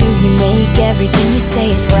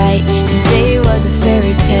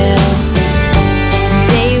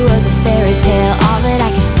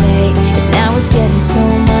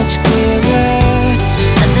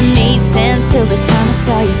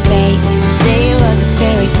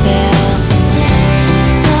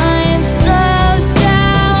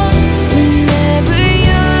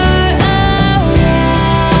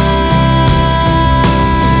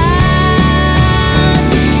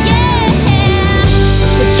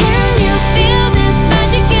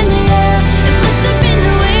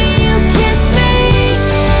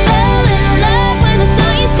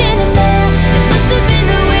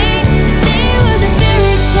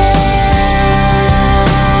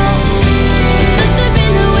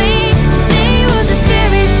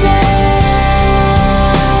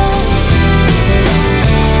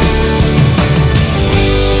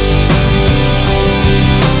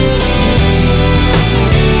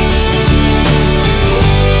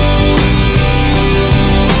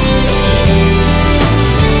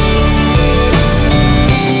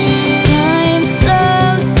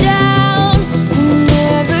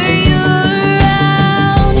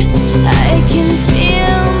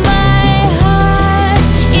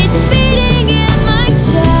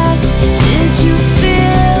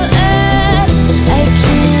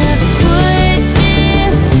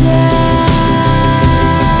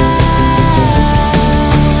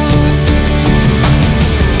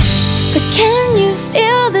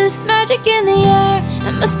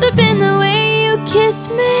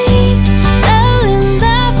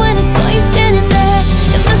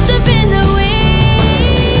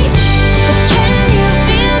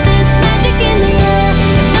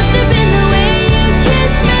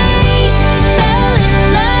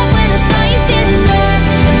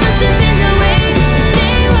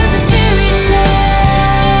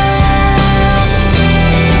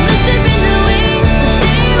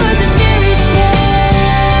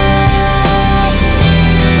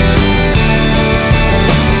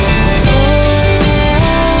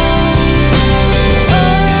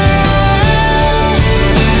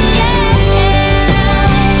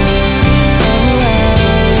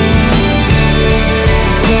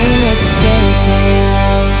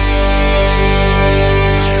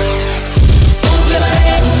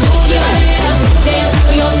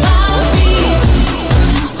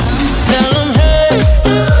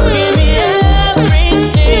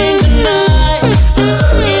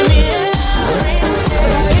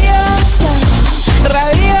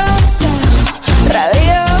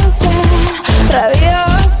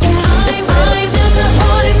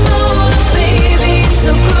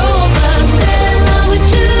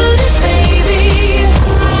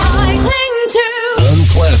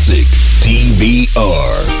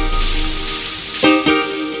TBR.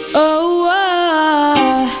 Oh,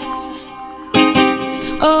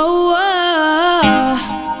 oh,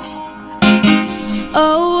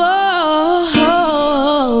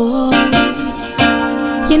 oh,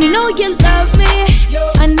 you know you love me,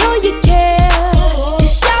 I know you care.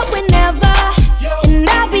 Just shout whenever, and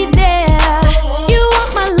I'll be there. You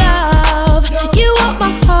want my love, you want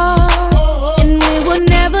my heart, and we will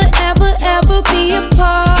never, ever, ever be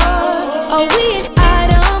apart. Are we an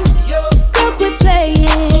item? Girl, quit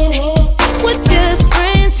playing. We're just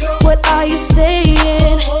friends. What are you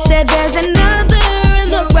saying? Said there's another, and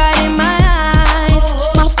look right in my eyes.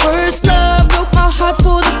 My first love broke my heart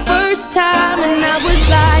for the first time, and I was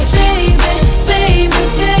like, baby, baby,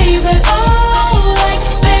 baby, oh, like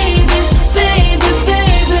baby, baby,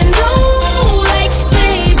 baby, no, like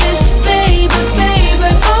baby, baby, baby,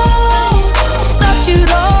 oh, I thought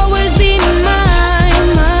you'd always be mine,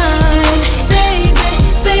 mine, baby,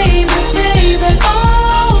 baby, baby,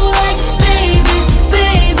 oh, like baby,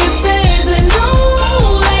 baby, baby, no,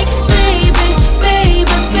 like baby,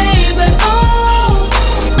 baby, baby, oh,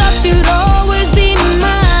 I thought you'd always be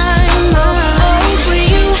mine, mine. Oh, for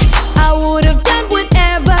you, I would have done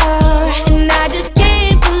whatever, and I just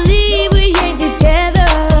can't believe we ain't together.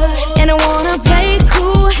 And I wanna play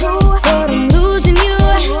cool, but I'm losing you.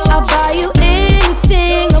 I'll buy you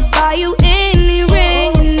anything, I'll buy you any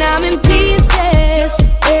ring, and I'm in pieces.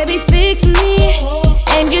 Baby, fix me,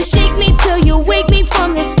 and just shake me till you wake me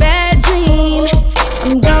from this bad dream.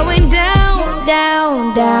 I'm going down,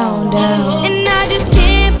 down, down, down, and I just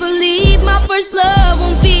can't believe my first love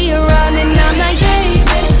won't be around. And I'm like, baby,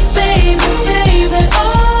 baby, baby,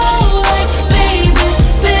 oh, like baby,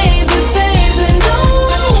 baby, baby, no,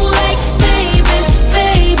 like baby,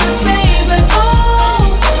 baby, baby, oh,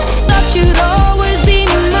 I thought you'd always be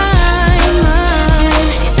mine, mine,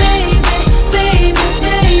 baby, baby,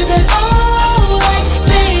 baby, oh, like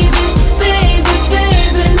baby, baby,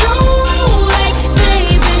 baby, no, like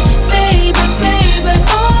baby, baby, baby,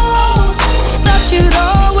 oh, I thought you'd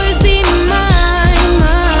always be mine,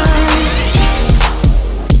 mine.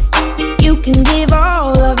 You can give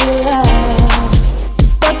all of your love,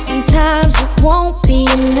 but sometimes it won't be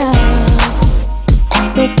enough.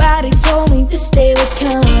 Nobody told me this day would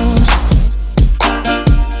come.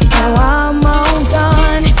 Now I'm all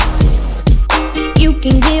gone. You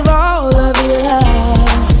can give all of your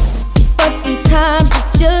love, but sometimes it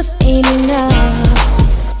just ain't enough.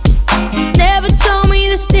 Never told me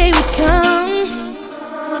this day would come.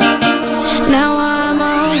 Now I'm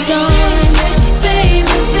all gone.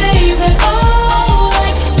 Baby, baby, oh,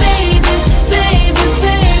 like baby, baby,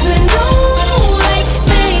 baby, no, like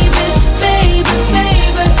baby, baby,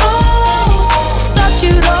 baby, oh, thought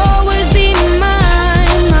you'd always be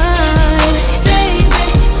mine, mine, baby,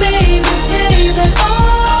 baby, baby,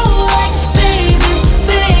 oh, like baby,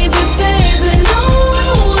 baby, baby, no,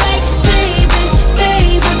 like baby,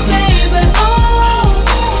 baby, baby, oh,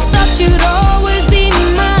 thought you'd always be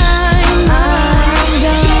mine, mine,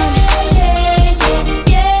 gone.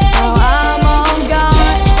 Now I'm all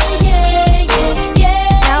gone.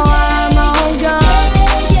 Now I'm all gone.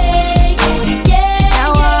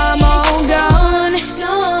 Now I'm all gone,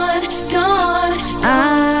 gone, gone.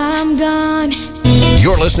 I'm gone.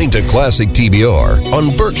 You're listening to Classic TBR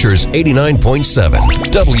on Berkshire's 89.7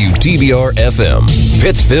 WTBR FM,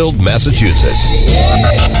 Pittsfield, Massachusetts.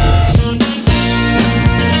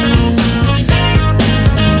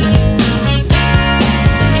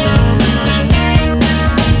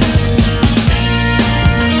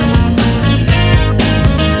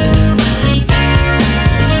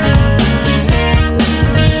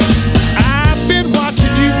 I've been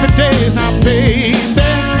watching you for days now, baby.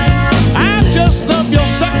 I just love your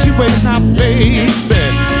sexy ways now, baby.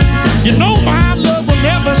 You know my love will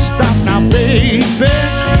never stop now, baby.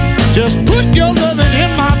 Just put your loving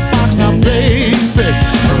in my box now, baby.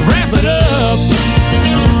 Wrap it up,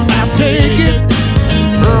 I'll take it.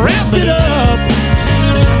 Wrap it up,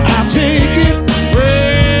 I'll take it.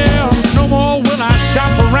 Well, no more will I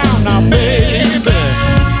shop around now, baby.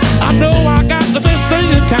 I know I got the best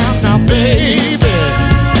thing in town now, baby.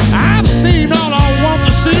 I've seen all I want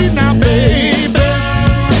to see now, baby.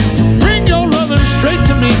 Bring your loving straight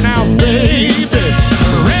to me now, baby.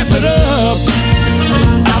 Wrap it up,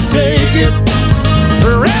 I'll take it.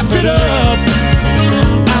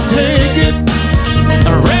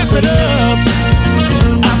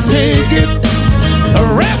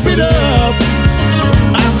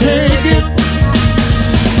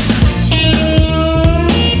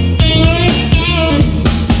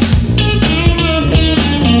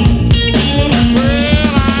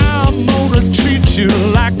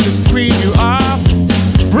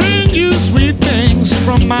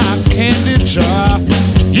 candy jar.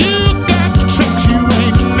 You got tricks you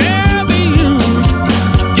ain't never used.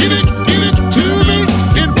 Give it to me,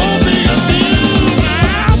 it won't be abused.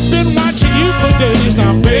 I've been watching you for days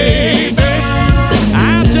now, baby.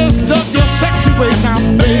 I just love your sexy ways now,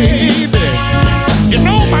 baby. You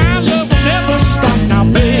know my love will never stop now,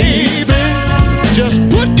 baby. Just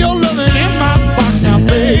put your loving in my box now,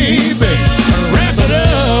 baby. Wrap it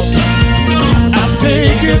up, I'll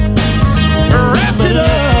take it. Wrap it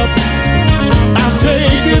up, I'll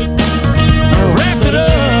take it. Wrap it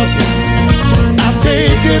up, I'll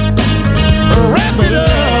take it. Wrap it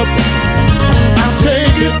up, I'll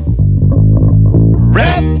take it.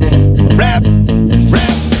 Wrap it up,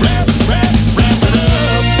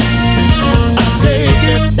 I'll take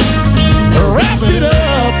it. Wrap it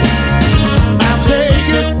up, I'll take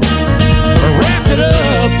it. Wrap it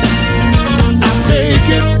up, I'll take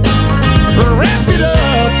it. Wrap it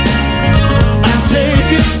up, I'll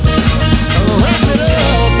take it. Wrap it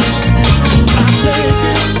up, I'll take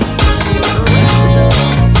it.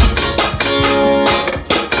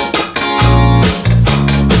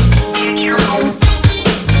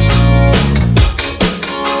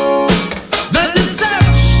 The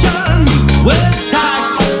deception with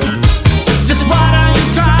tact. Just what are you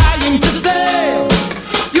trying to say?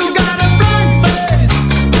 You got a blank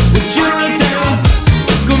face with your attempts.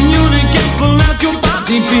 Communicate without your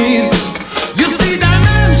body piece. You see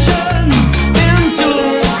dimensions into.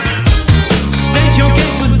 State your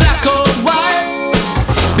case with black or white.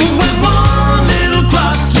 But when one little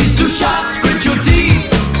cross leads to shots, grit your teeth.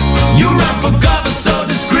 You run for cover so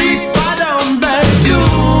discreet. Why don't they do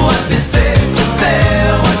what they say? Say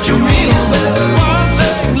what you mean. One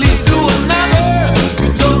thing leads to another. You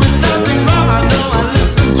told me something wrong. I know I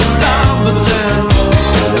listened too long, but then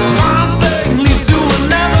one thing leads to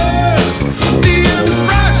another. The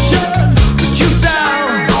impression that you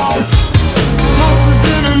sound pulses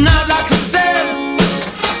in and out like a sail.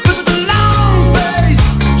 But the long face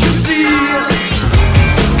that you see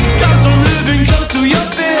comes from living close to your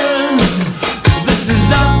fears. This is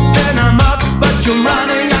up and I'm up, but you're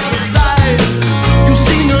running out of sight. You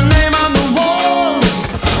see your name on the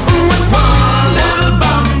walls. And when one little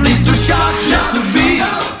bump leads to shot, just a beat,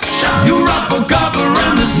 you run for cover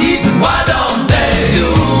in this heat. Why don't they do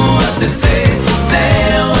what they say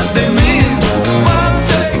what they mean? One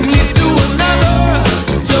thing leads to another.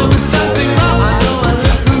 Tell me something wrong. I know I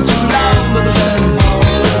listen too loud, but then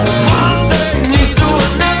one thing leads to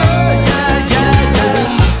another. Yeah, yeah, yeah.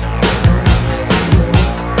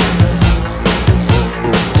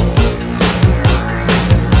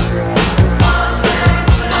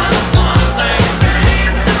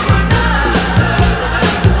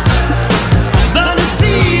 But it's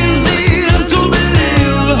easy to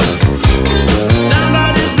believe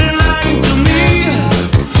somebody's been lying to me.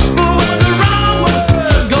 But when the wrong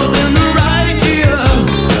word goes in the right ear,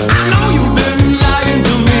 I know you've been lying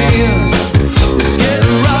to me. It's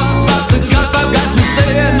getting rough off the cuff. I've got to say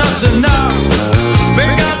enough's enough.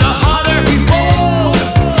 Break out the harder he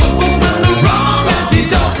falls. But when the wrong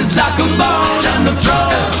antidote is like a bone on the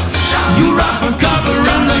throat, you run for cover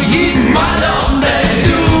in the heat. Why don't they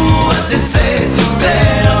do what they say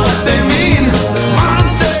what they mean? One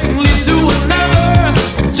thing leads to another.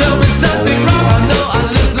 Tell me something wrong. I know I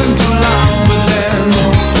listened too long, but then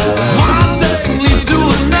one thing leads to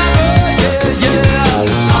another. Yeah, yeah.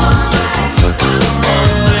 One thing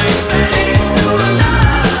leads to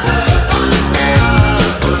another.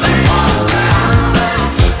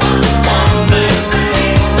 One thing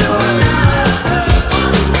leads to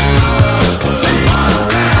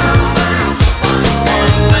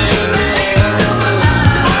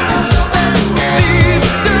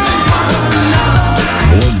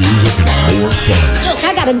More music and more fun. Look,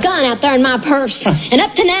 I got a gun out there in my purse. And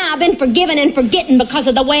up to now, I've been forgiven and forgetting because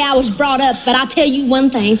of the way I was brought up. But I'll tell you one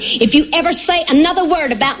thing. If you ever say another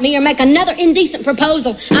word about me or make another indecent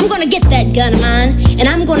proposal, I'm going to get that gun of mine. And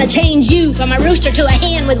I'm going to change you from a rooster to a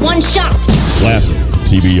hen with one shot. Classic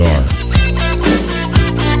TBR.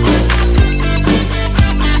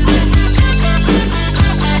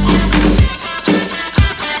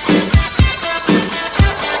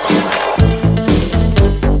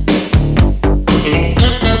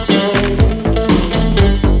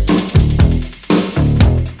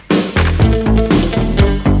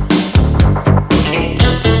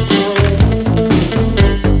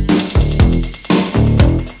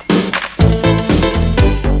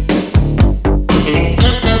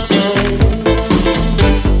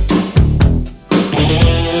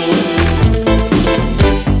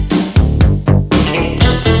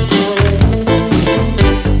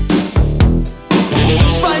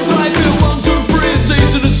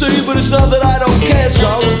 it's not that I don't care so,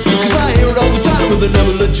 cause I hear it all the time, but they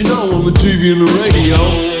never let you know on the TV and the radio.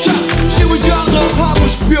 She was young, her heart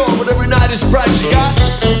was pure, but every night it's bright she got.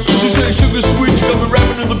 She said sugar sweet, she got me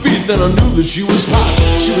rapping to the beat, then I knew that she was hot.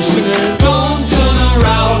 She was singing, don't turn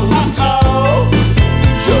around, uh-oh.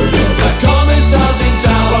 That commissar's in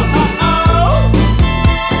town, uh-oh.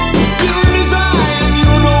 You're in his eye and you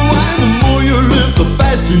know why. The more you live, the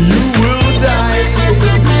faster you will die.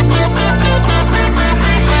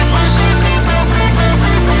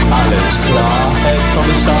 Alles klar, Herr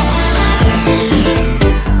Kommissar.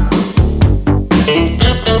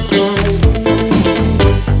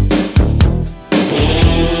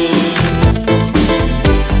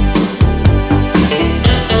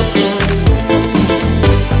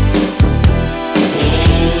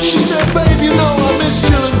 She said, babe, you know I miss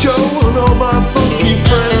Chillin' Joe and all my funky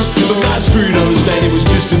friends. But my street understanding was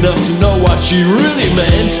just enough to know what she really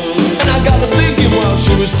meant. And I got to thinking while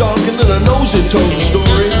she was talking that her nose had told the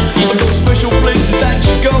story of those special places that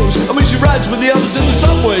she goes. I mean, she rides with the others in the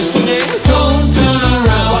subway singing, don't turn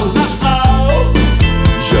around, uh-oh.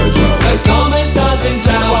 That commissar's in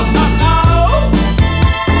town, uh-oh.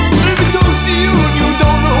 And if he talks to you and you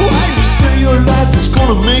don't know why, you say your life is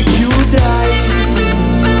gonna make you die.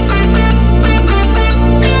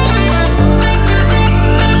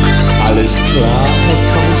 Alles klar, Herr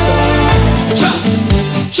Kommissar. Cha,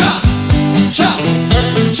 cha, cha,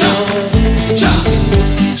 cha, cha,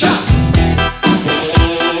 cha.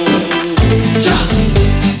 Cha, cha,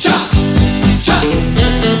 cha, cha,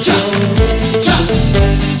 cha,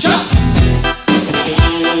 cha.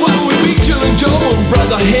 Well, we meet Chillin' Joe and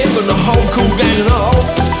Brother Hib and the whole cool gang and all.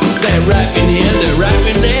 They're rapping here, they're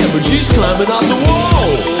rapping there, but she's climbing up the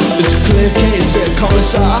wall. It's a clear case, said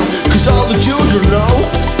Commissar, cause all the children know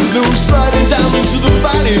they were sliding down into the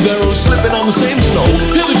valley, they were slipping on the same snow.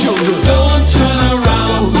 Hear the children, don't turn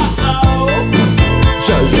around, uh-oh.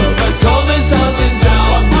 The Commissar's in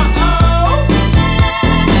town, uh-oh.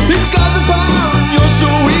 He's got the power and you're so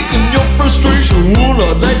weak and your frustration will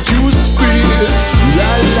not let you speak.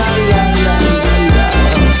 La la la la la la.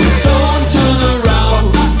 Don't turn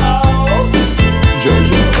around, uh-oh.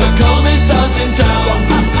 The Commissar's in town,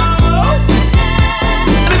 uh-oh.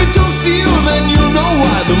 And if he talks to you, then you know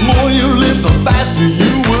why. The more you live, the faster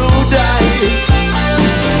you will die.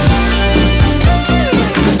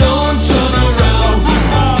 Don't turn around,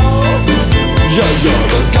 uh-oh.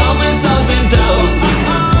 The Commissar's in town,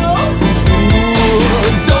 uh-oh.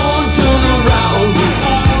 Don't turn around,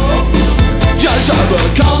 uh-oh. The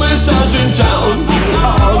Commissar's in town,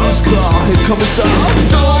 oh, this car, Herr Kommissar.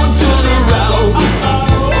 Don't turn around, uh-oh.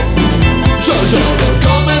 The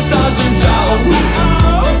Commissar's in town,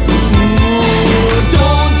 uh-oh.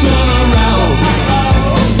 Don't turn around,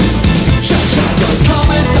 uh-oh. The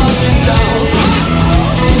Commissar's in town,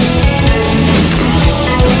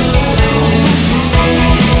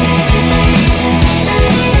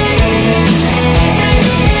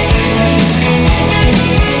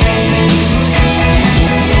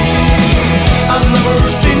 I've never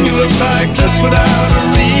seen you look like this without a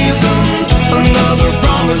reason. Another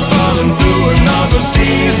promise falling through another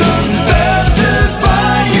season passes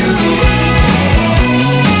by you.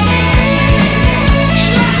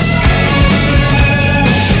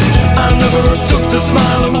 I never took the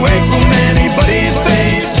smile away from anybody's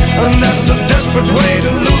face, and that's a desperate way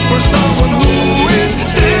to look for someone who is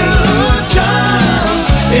still a child.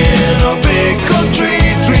 In a big country,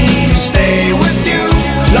 dreams stay with you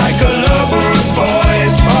like a lover's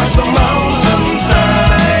voice parts the mountainside.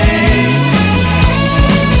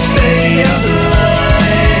 Stay alive.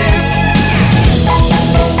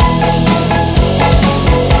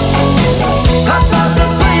 I thought to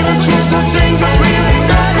play the truth, the things that really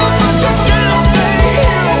matter, but you can't stay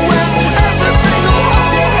here with every single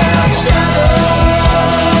hope you have shattered.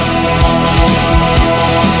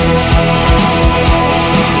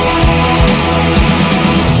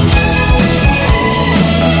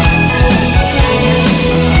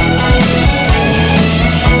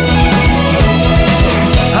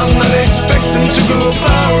 I'm not expecting to grow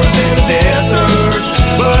flowers in a desert,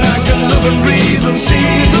 but I can live and breathe and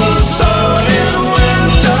see the sun in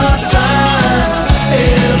winter time.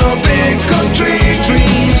 In a big country,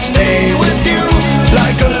 dreams stay with you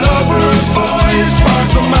like a lover's voice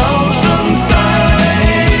sparks the mountainside.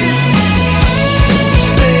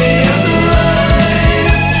 Stay alive.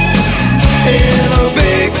 In a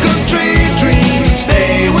big country, dreams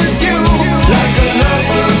stay with you like a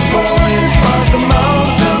lover's voice sparks the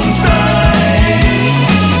mountainside.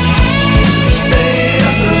 Stay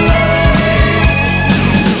alive.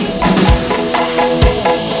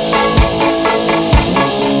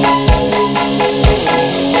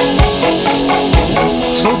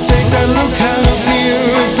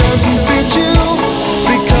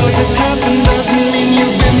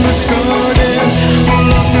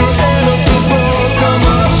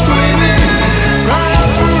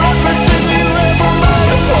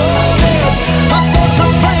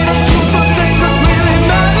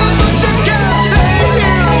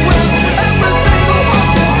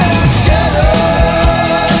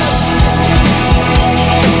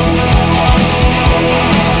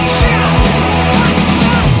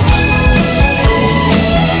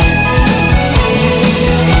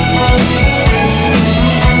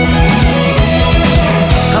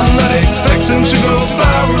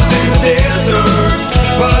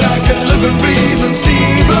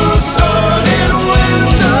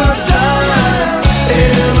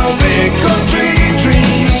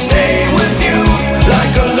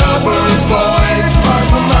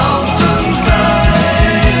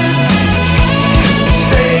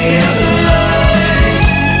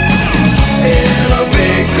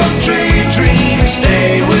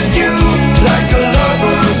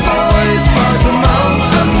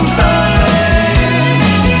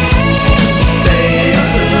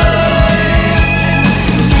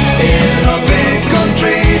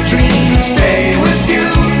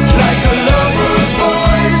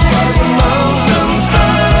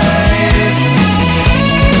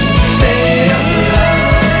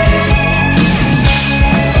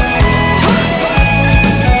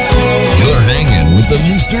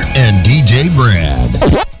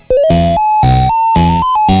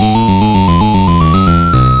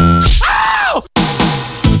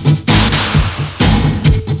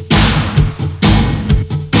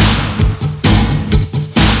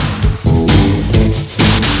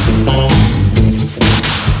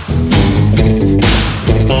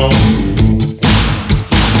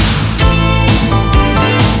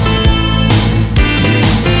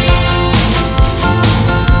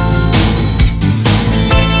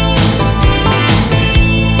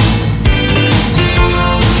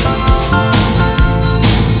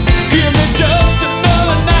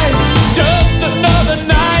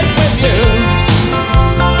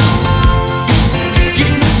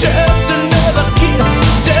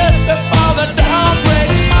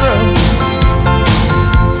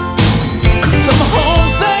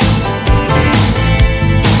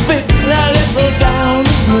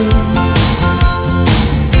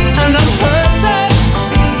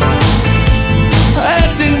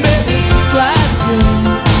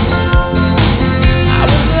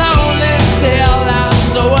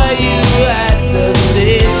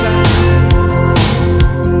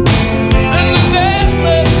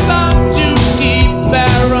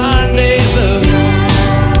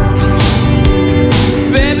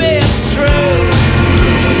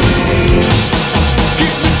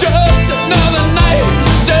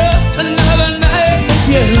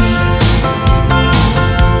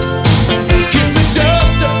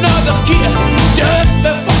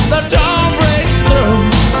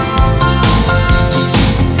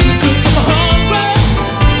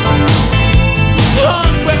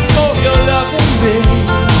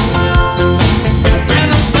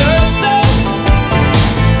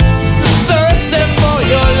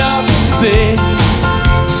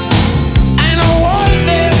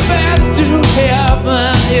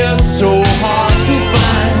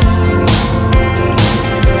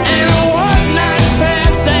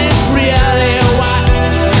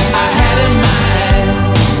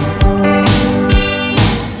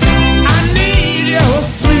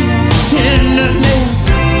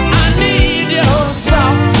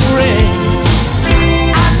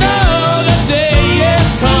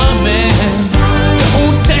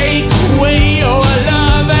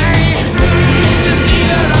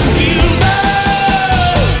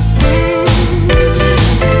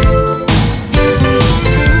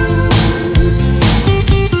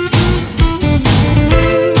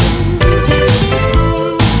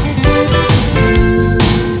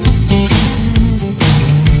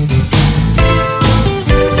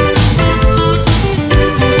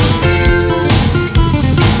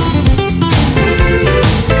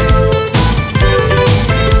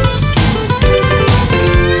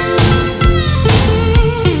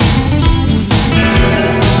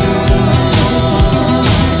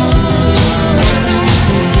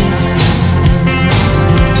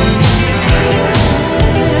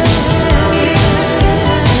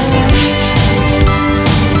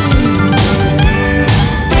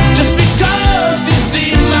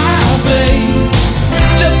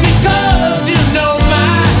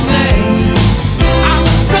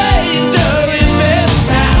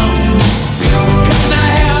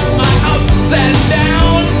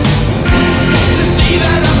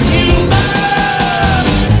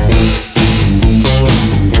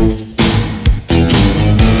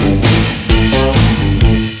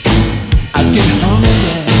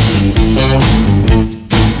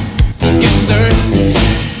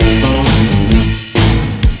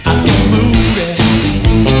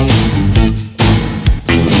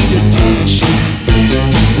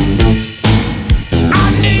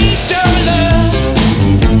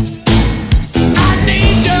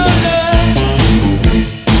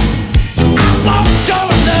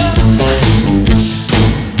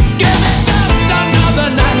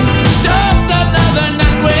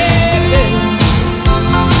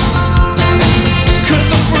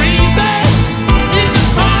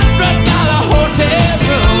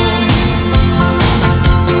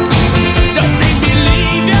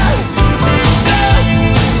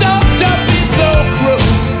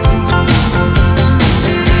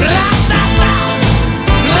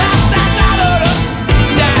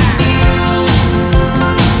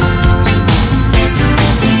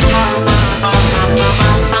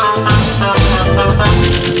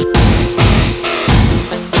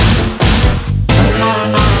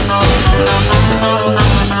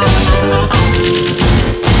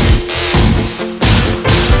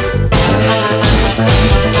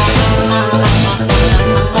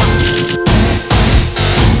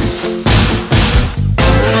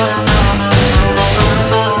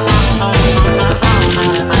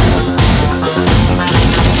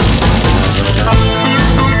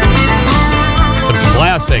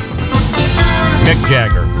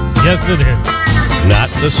 Yes, it is. Not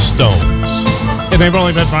the Stones. And they've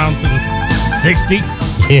only been around since 60.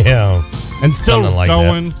 Yeah. And still Something like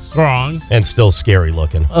going that. strong. And still scary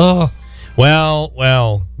looking. Oh.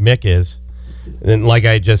 Well, Mick is. And like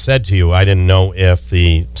I just said to you, I didn't know if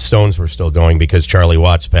the Stones were still going because Charlie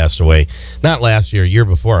Watts passed away. Not last year, year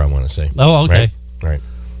before, I want to say. Oh, okay. Right.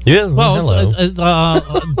 Yeah, well,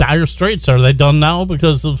 Dire Straits, are they done now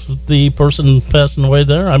because of the person passing away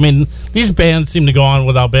there? I mean, these bands seem to go on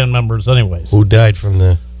without band members anyways. Who died from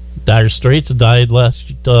the... Dire Straits died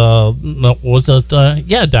last... Dire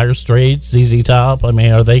Straits, ZZ Top. I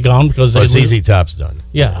mean, are they gone? Because ZZ Top's done.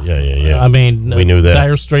 Yeah. I mean... We knew that.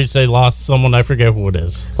 Dire Straits, they lost someone. I forget who it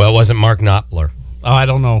is. Well, it wasn't Mark Knopfler. Oh, I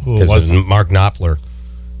don't know who it was. Because Mark Knopfler.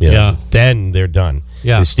 Yeah. Then they're done.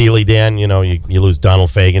 Yeah. The Steely Dan, you lose Donald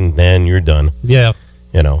Fagen, then you're done. Yeah.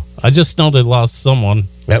 I just know they lost someone.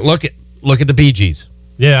 Look at the Bee Gees.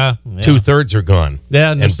 Yeah. 2/3 are gone.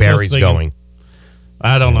 Yeah. And Barry's going.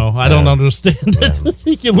 I don't know. I don't understand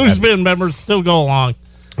it. You lose band members, still go along.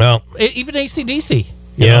 Well. Even AC/DC.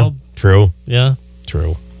 True. Yeah.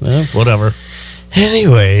 True. Yeah, whatever.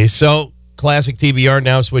 Anyway, so Classic TBR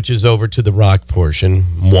now switches over to the rock portion.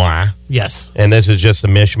 Moi. Yes. And this is just a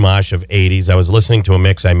mishmash of 80s. I was listening to a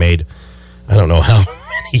mix I made, I don't know how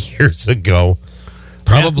many years ago.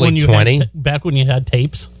 Probably 20. Back when you had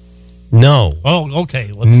tapes? No. Oh,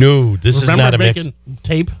 okay. No, this is not a mix. Remember making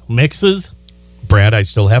tape mixes? Brad, I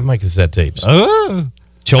still have my cassette tapes.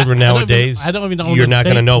 Children nowadays, I don't even know you're not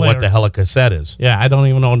going to know what the hell a cassette is. Yeah, I don't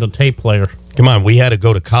even own a tape player. Come on, we had to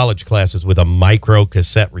go to college classes with a micro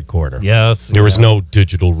cassette recorder. Yes. There was no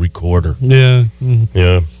digital recorder. Yeah.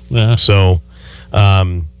 Yeah. So,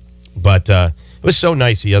 but it was so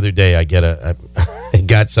nice the other day. I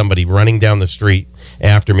got somebody running down the street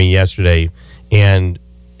after me yesterday, and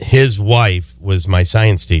his wife was my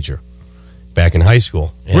science teacher back in high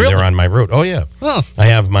school. And Really? They're on my route. Oh, yeah. Huh. I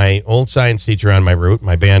have my old science teacher on my route,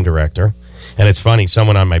 my band director. And it's funny,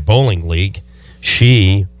 someone on my bowling league,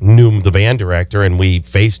 she knew the band director, and we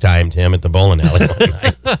FaceTimed him at the bowling alley one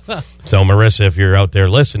night. So, Marissa, if you're out there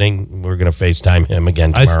listening, we're going to FaceTime him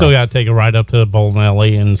again tomorrow. I still got to take a ride up to the bowling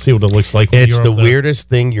alley and see what it looks like. It's the weirdest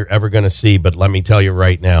thing you're ever going to see, but let me tell you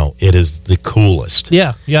right now, it is the coolest.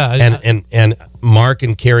 Yeah. And Mark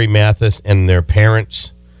and Carrie Mathis and their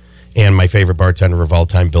parents, and my favorite bartender of all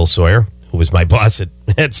time, Bill Sawyer, who was my boss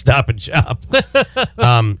at Stop and Shop.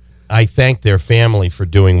 I thank their family for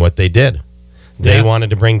doing what they did. They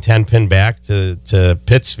wanted to bring 10-pin back to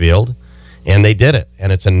Pittsfield, and they did it.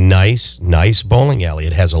 And it's a nice bowling alley.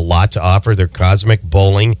 It has a lot to offer. Their Cosmic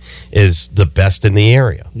Bowling is the best in the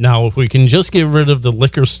area. Now, if we can just get rid of the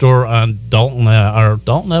liquor store on Dalton Ave,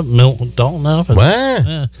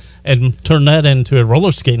 What? and turn that into a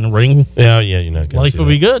roller skating ring. Yeah, you're not going to Life will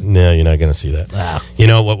be good. No, you're not going to see that. Wow. You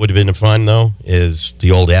know what would have been fun, though, is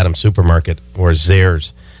the old Adam Supermarket or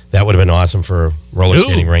Zares. That would have been awesome for a roller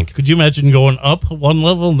skating rink. Could you imagine going up one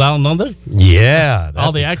level, down another? Yeah.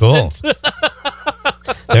 All the accidents. Cool.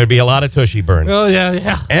 There'd be a lot of tushy burn. Oh,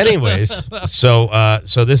 yeah. Anyways, so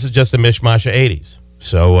this is just a mishmash of 80s.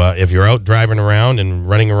 So if you're out driving around and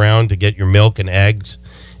running around to get your milk and eggs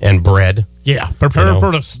and bread. Yeah, prepare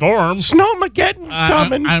for the storm. Snowmageddon's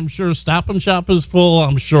coming. I'm sure Stop and Shop is full.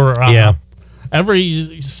 I'm sure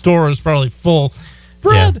every store is probably full.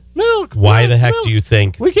 Bread, milk. Why the heck milk. do you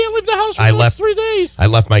think we can't leave the house for the next 3 days? I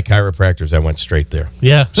left my chiropractors. I went straight there.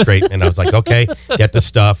 Yeah. Straight. And I was like, okay, get the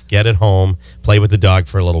stuff, get it home, play with the dog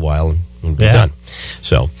for a little while, and be done.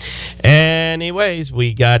 So, anyways,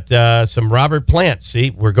 we got some Robert Plant. See,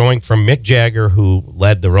 we're going from Mick Jagger, who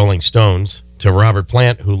led the Rolling Stones, to Robert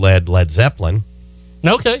Plant, who led Led Zeppelin.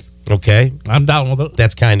 Okay. I'm down with it.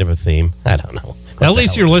 That's kind of a theme. I don't know. At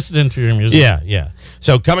least you're listening to your music. Yeah.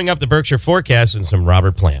 So coming up, the Berkshire Forecast and some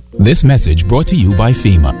Robert Plant. This message brought to you by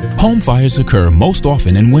FEMA. Home fires occur most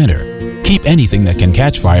often in winter. Keep anything that can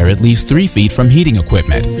catch fire at least 3 feet from heating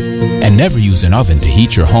equipment. And never use an oven to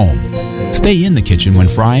heat your home. Stay in the kitchen when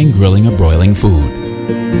frying, grilling, or broiling food.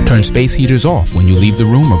 Turn space heaters off when you leave the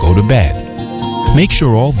room or go to bed. Make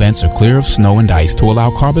sure all vents are clear of snow and ice to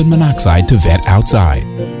allow carbon monoxide to vent outside.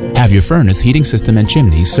 Have your furnace, heating system, and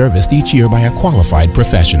chimneys serviced each year by a qualified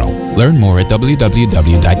professional. Learn more at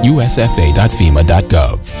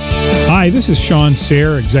www.usfa.fema.gov. Hi, this is Sean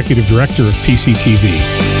Sayre, Executive Director of PCTV.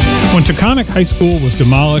 When Taconic High School was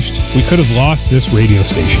demolished, we could have lost this radio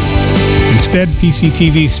station. Instead,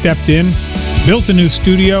 PCTV stepped in, built a new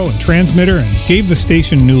studio and transmitter, and gave the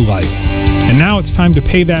station new life. And now it's time to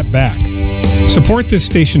pay that back. Support this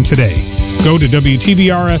station today. Go to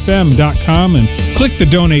WTBRFM.com and click the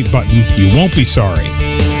donate button. You won't be sorry.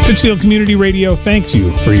 Pittsfield Community Radio thanks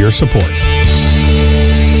you for your support.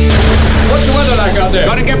 What's the weather like out there?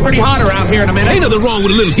 Gonna get pretty hot around here in a minute. Ain't nothing wrong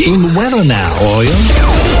with a little heat. In the weather now, Oil.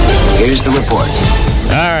 Here's the report.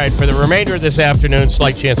 All right, for the remainder of this afternoon,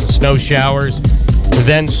 slight chance of snow showers.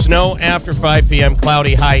 Then snow after 5 p.m.,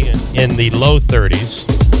 cloudy, high in the low 30s.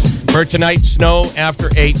 For tonight, snow after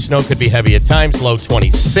 8. Snow could be heavy at times, low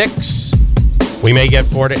 26. We may get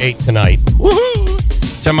 4 to 8 tonight.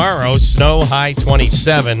 Woohoo! Tomorrow, snow high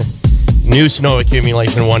 27. New snow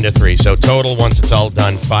accumulation 1 to 3. So total, once it's all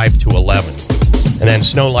done, 5 to 11. And then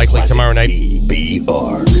snow likely tomorrow night.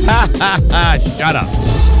 TBR. Shut up.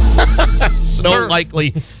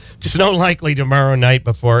 Snow likely tomorrow night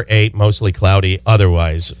before 8. Mostly cloudy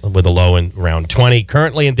otherwise, with a low in around 20.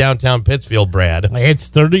 Currently in downtown Pittsfield, Brad. It's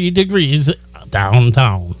 30 degrees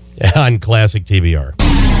downtown. On Classic TBR.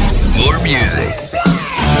 More music.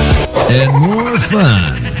 And more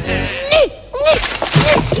fun.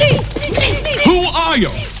 Who are you?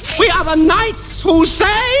 We are the knights who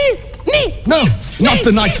say ni. No, not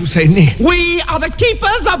the knights who say ni. We are the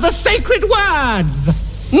keepers of the sacred words.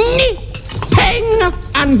 Ni, peng,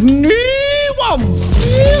 and ni wom.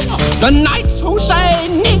 The knights who say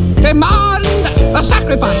ni demand a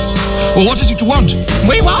sacrifice. Well, what is it you want?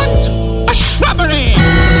 We want a shrubbery.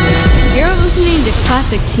 You're listening to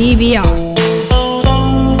Classic TBR.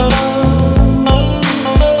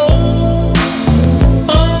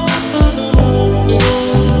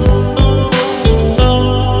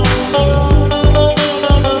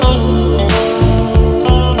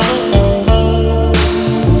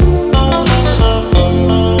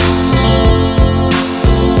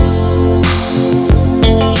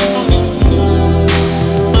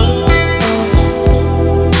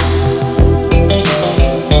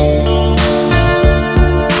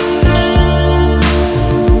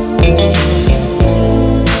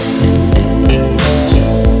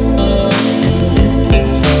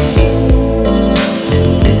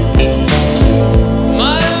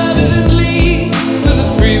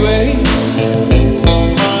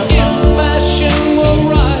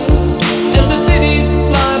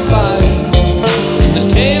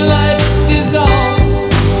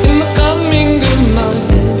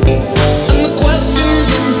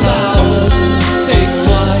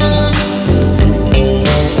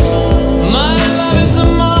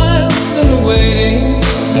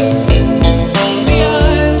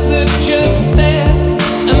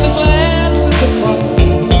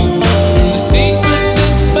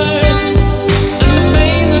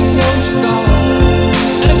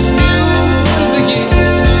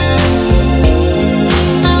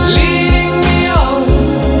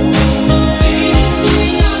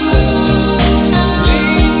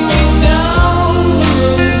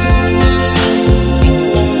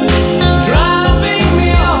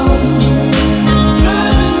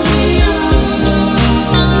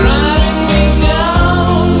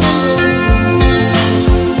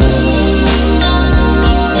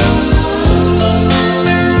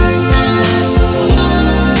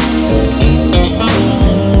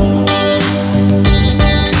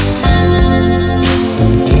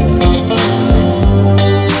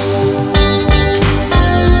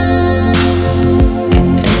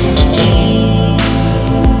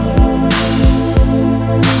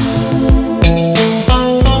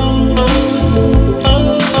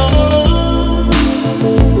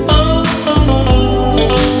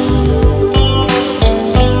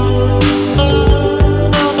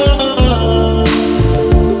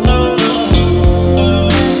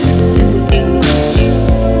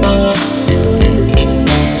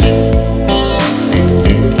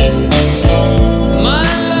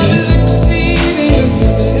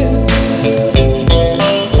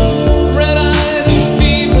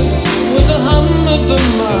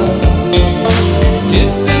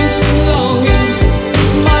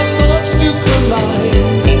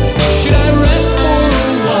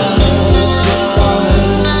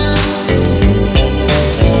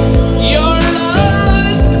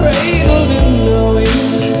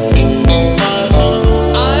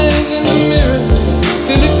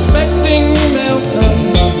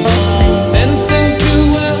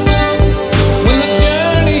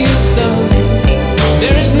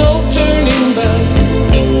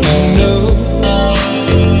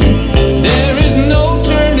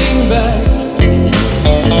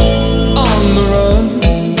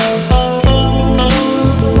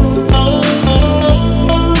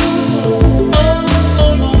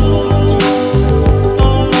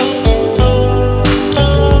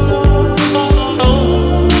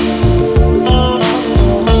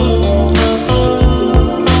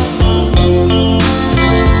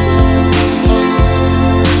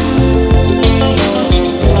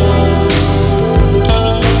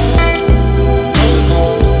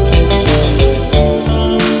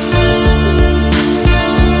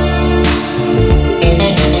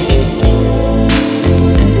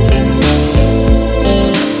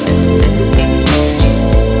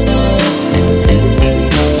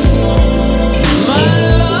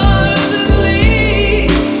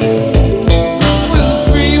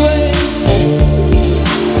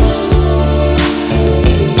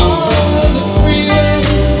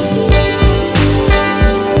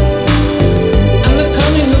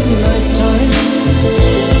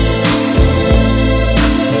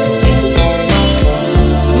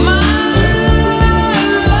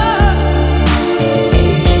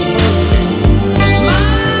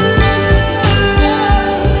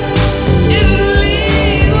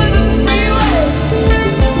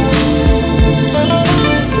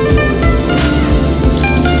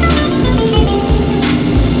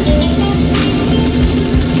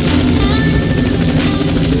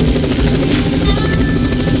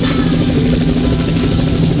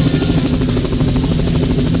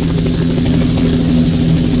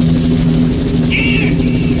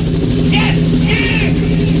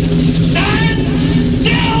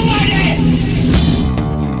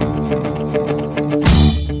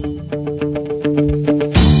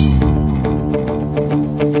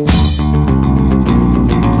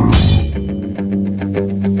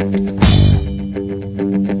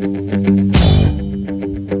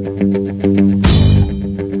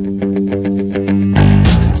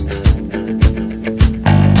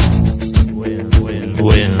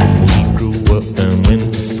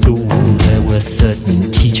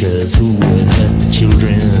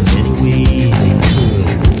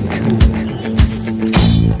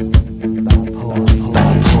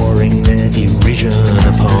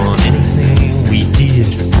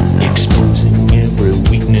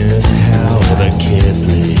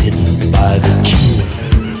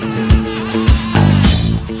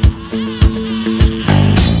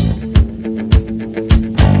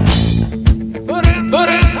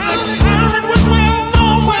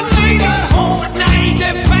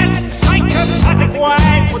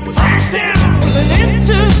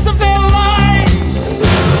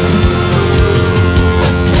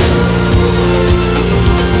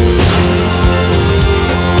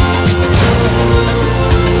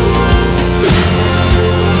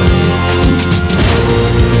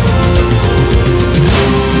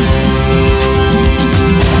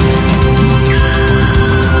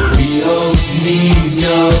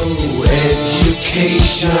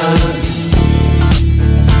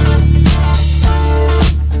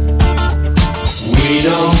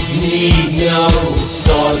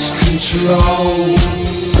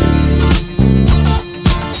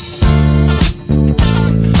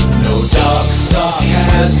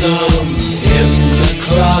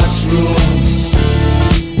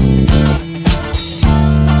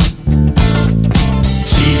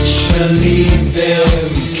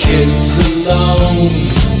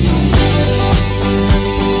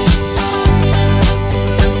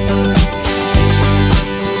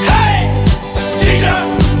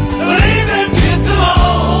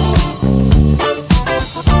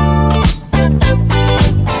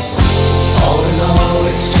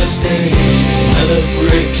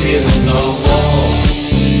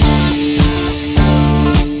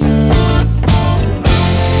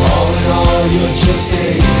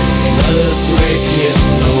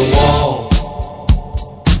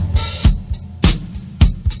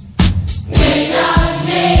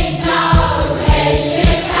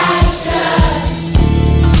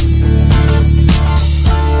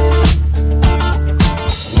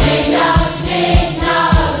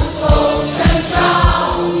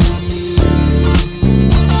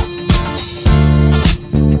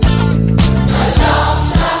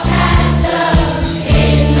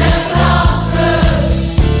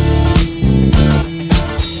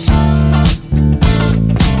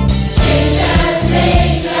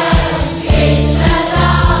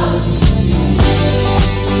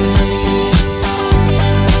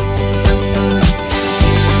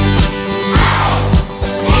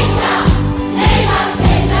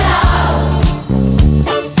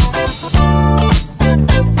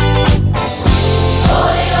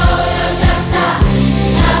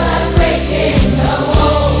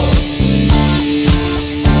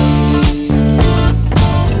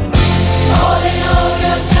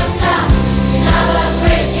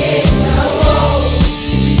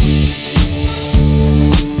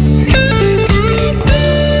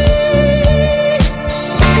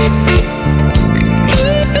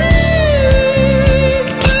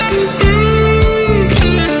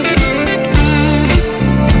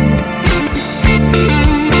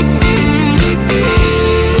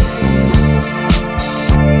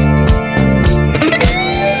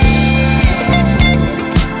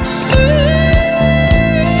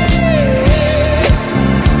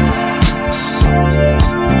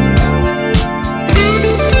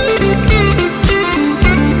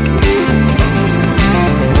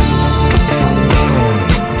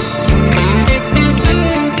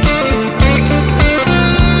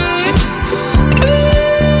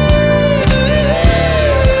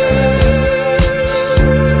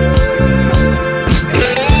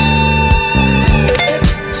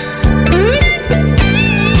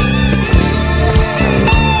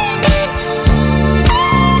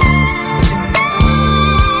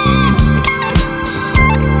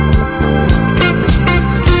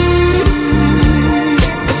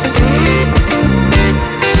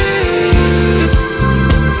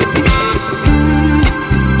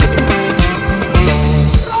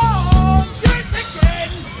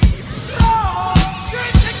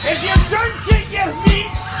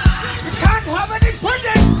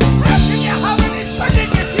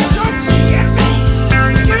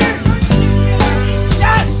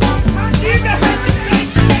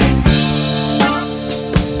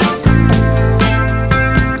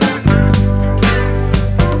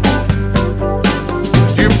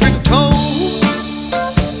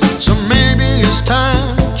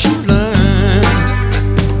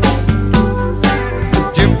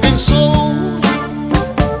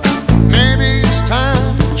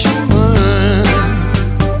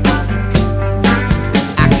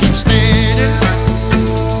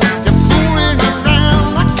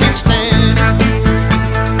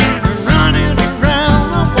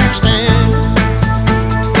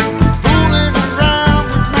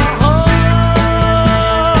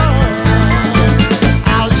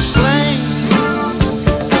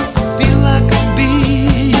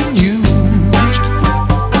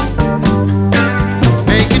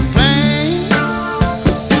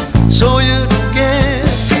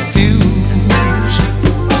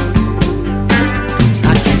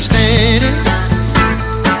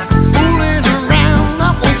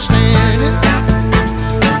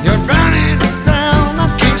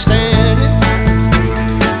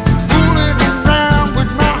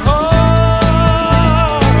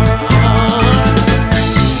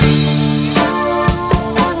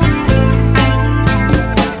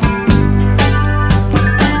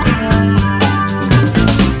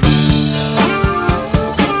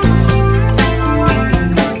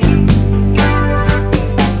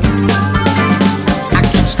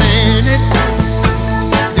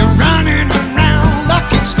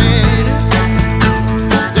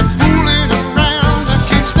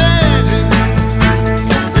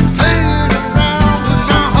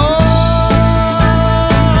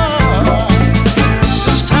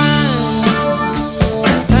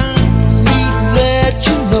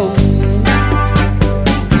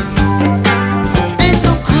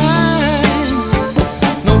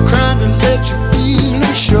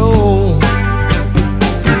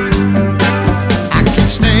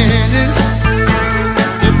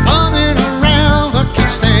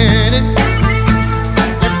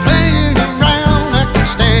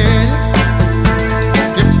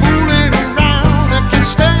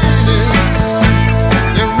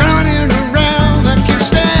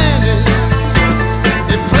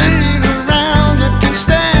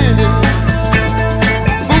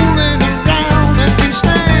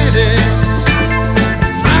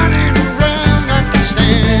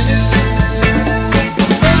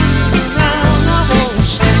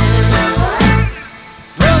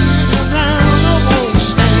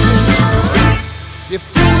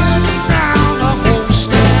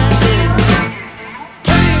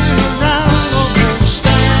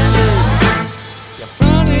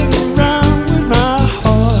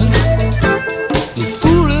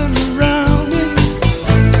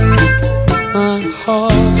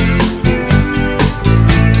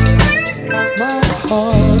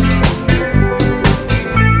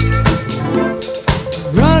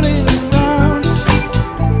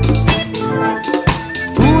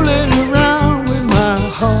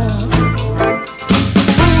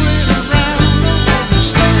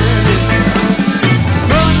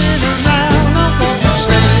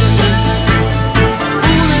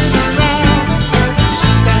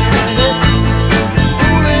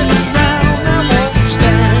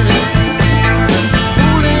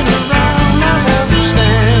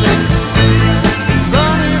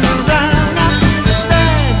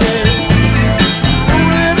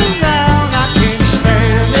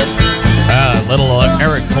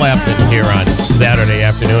 something here on Saturday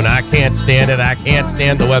afternoon. I can't stand it. I can't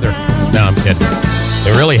stand the weather. No, I'm kidding.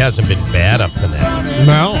 It really hasn't been bad up to that.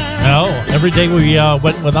 No. Every day we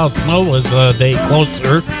went without snow was a day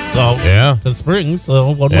closer. So yeah, to spring.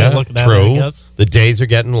 So one way of looking at it, I guess. The days are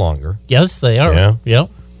getting longer. Yes, they are. Yeah. Yep.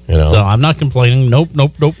 You know. So I'm not complaining. Nope.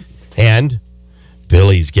 And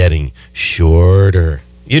Billy's getting shorter.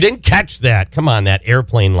 You didn't catch that. Come on, that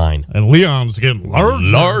airplane line. And Leon's getting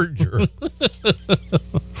larger.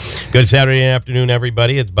 Good Saturday afternoon,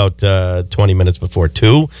 everybody. It's about 20 minutes before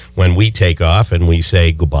 2 when we take off and we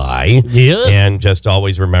say goodbye. Yes. And just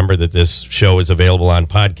always remember that this show is available on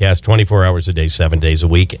podcast 24 hours a day, 7 days a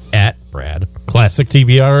week at Brad.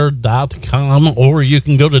 ClassicTBR.com, or you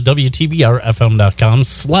can go to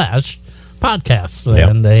WTBRFM.com/podcasts,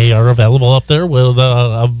 and they are available up there with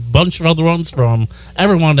a bunch of other ones from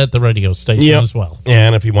everyone at the radio station as well.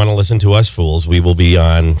 And if you want to listen to us fools, we will be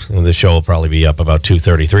on, the show will probably be up about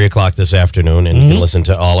 2:30, 3 o'clock this afternoon, and you can listen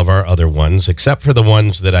to all of our other ones, except for the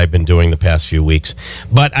ones that I've been doing the past few weeks.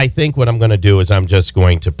 But I think what I'm going to do is I'm just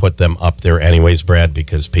going to put them up there anyways, Brad,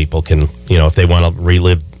 because people can, if they want to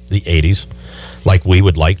relive the 80s, like we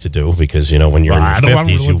would like to do, because, when you're in your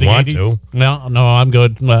 50s, you want to. No, I'm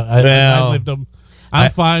good. I lived them.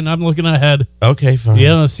 I'm fine. I'm looking ahead. Okay, fine.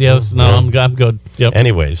 Yes. No, I'm good. Yep.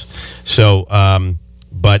 Anyways, so,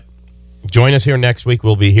 but join us here next week.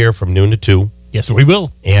 We'll be here from noon to 2. Yes, we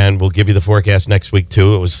will. And we'll give you the forecast next week,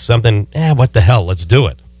 too. It was something, what the hell? Let's do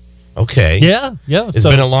it. Okay. Yeah. It's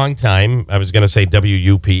been a long time. I was going to say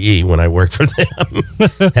WUPE when I worked for them.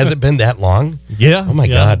 Has it been that long? Yeah. Oh, my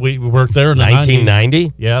God. We worked there in the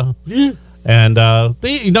 1990? 90s. Yeah. And,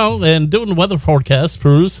 and doing the weather forecast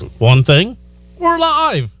proves one thing. We're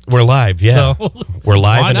live. We're live, yeah. So, we're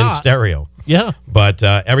live and in stereo. Yeah. But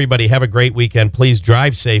everybody have a great weekend. Please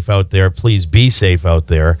drive safe out there. Please be safe out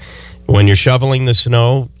there. When you're shoveling the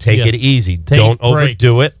snow, take it easy. Don't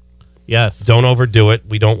overdo it. Yes. Don't overdo it.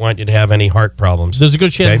 We don't want you to have any heart problems. There's a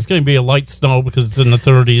good chance it's going to be a light snow because it's in the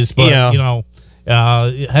 30s. But,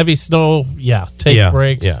 heavy snow, take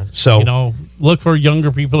breaks. Yeah. So, look for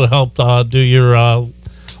younger people to help do your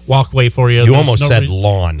walkway for you. You almost said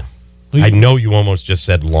lawn. I know you almost just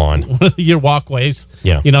said lawn. Your walkways.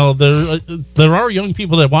 Yeah. There are young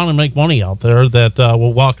people that want to make money out there that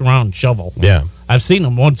will walk around and shovel. Yeah. I've seen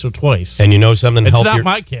them once or twice. And you know something? It's not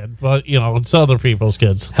my kid, but, it's other people's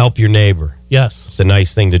kids. Help your neighbor. Yes. It's a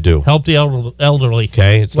nice thing to do. Help the elderly.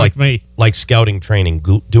 Okay? It's like me. Like scouting training.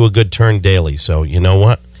 Do a good turn daily. So, you know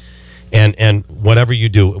what? And whatever you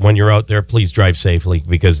do, when you're out there, please drive safely,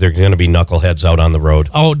 because there's going to be knuckleheads out on the road.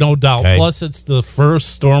 Oh, no doubt. Okay? Plus, it's the first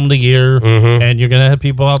storm of the year, and you're going to have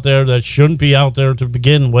people out there that shouldn't be out there to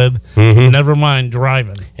begin with, never mind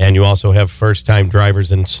driving. And you also have first-time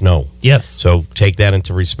drivers in snow. Yes. So take that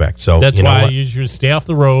into respect. So that's why I usually stay off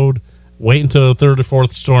the road, wait until the third or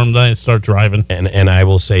fourth storm, then I start driving. And I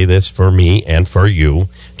will say this for me and for you.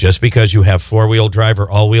 Just because you have four-wheel drive or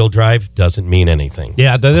all-wheel drive doesn't mean anything.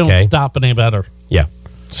 Yeah, they don't stop any better. Yeah.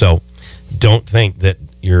 So don't think that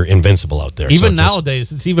you're invincible out there. Even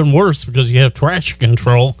nowadays, it's even worse because you have traction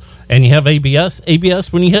control and you have ABS.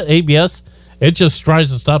 When you hit ABS, it just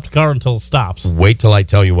tries to stop the car until it stops. Wait till I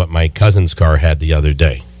tell you what my cousin's car had the other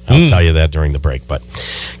day. I'll tell you that during the break. But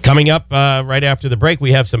coming up right after the break,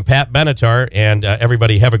 we have some Pat Benatar. And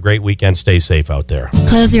everybody have a great weekend. Stay safe out there.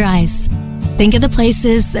 Close your eyes. Think of the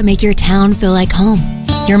places that make your town feel like home.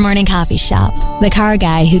 Your morning coffee shop, the car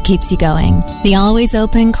guy who keeps you going, the always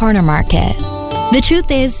open corner market. The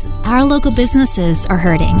truth is, our local businesses are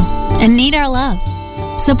hurting and need our love.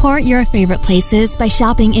 Support your favorite places by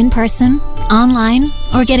shopping in person, online,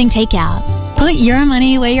 or getting takeout. Put your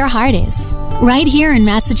money where your heart is, right here in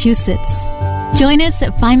Massachusetts. Join us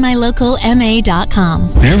at findmylocalma.com.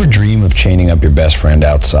 You ever dream of chaining up your best friend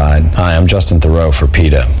outside? Hi, I'm Justin Thoreau for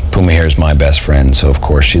PETA. Puma here is my best friend, so of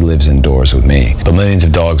course she lives indoors with me. But millions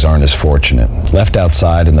of dogs aren't as fortunate. Left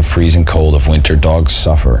outside in the freezing cold of winter, dogs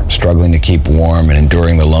suffer, struggling to keep warm and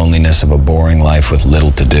enduring the loneliness of a boring life with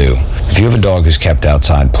little to do. If you have a dog who's kept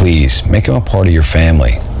outside, please make him a part of your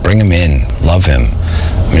family. Bring him in. Love him.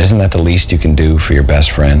 Isn't that the least you can do for your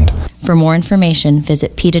best friend? For more information,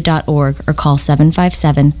 visit PETA.org or call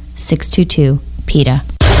 757-622-PETA.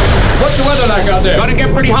 What's the weather like out there? Gonna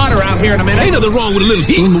get pretty hot around here in a minute. Ain't nothing wrong with a little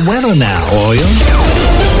heat. The weather now, Oil.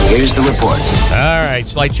 Here's the report. All right,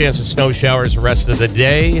 slight chance of snow showers the rest of the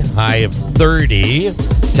day. High of 30.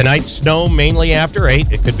 Tonight, snow mainly after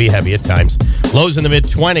 8. It could be heavy at times. Lows in the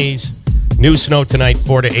mid-20s. New snow tonight,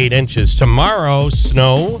 4 to 8 inches. Tomorrow,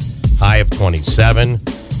 snow, high of 27.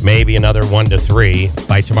 Maybe another 1 to 3.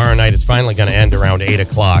 By tomorrow night, it's finally going to end around 8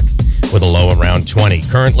 o'clock. with a low around 20.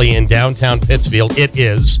 Currently in downtown Pittsfield, it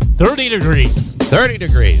is 30 degrees. 30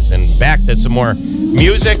 degrees. And back to some more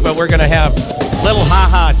music, but we're going to have a little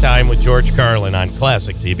ha-ha time with George Carlin on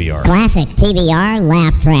Classic TBR. Classic TBR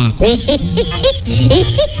laugh track.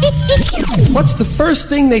 What's the first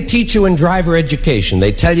thing they teach you in driver education?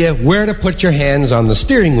 They tell you where to put your hands on the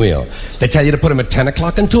steering wheel. They tell you to put them at 10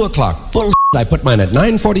 o'clock and 2 o'clock. Bull. I put mine at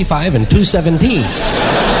 9:45 and 2:17.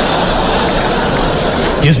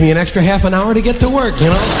 Gives me an extra half an hour to get to work, you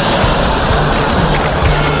know? Right.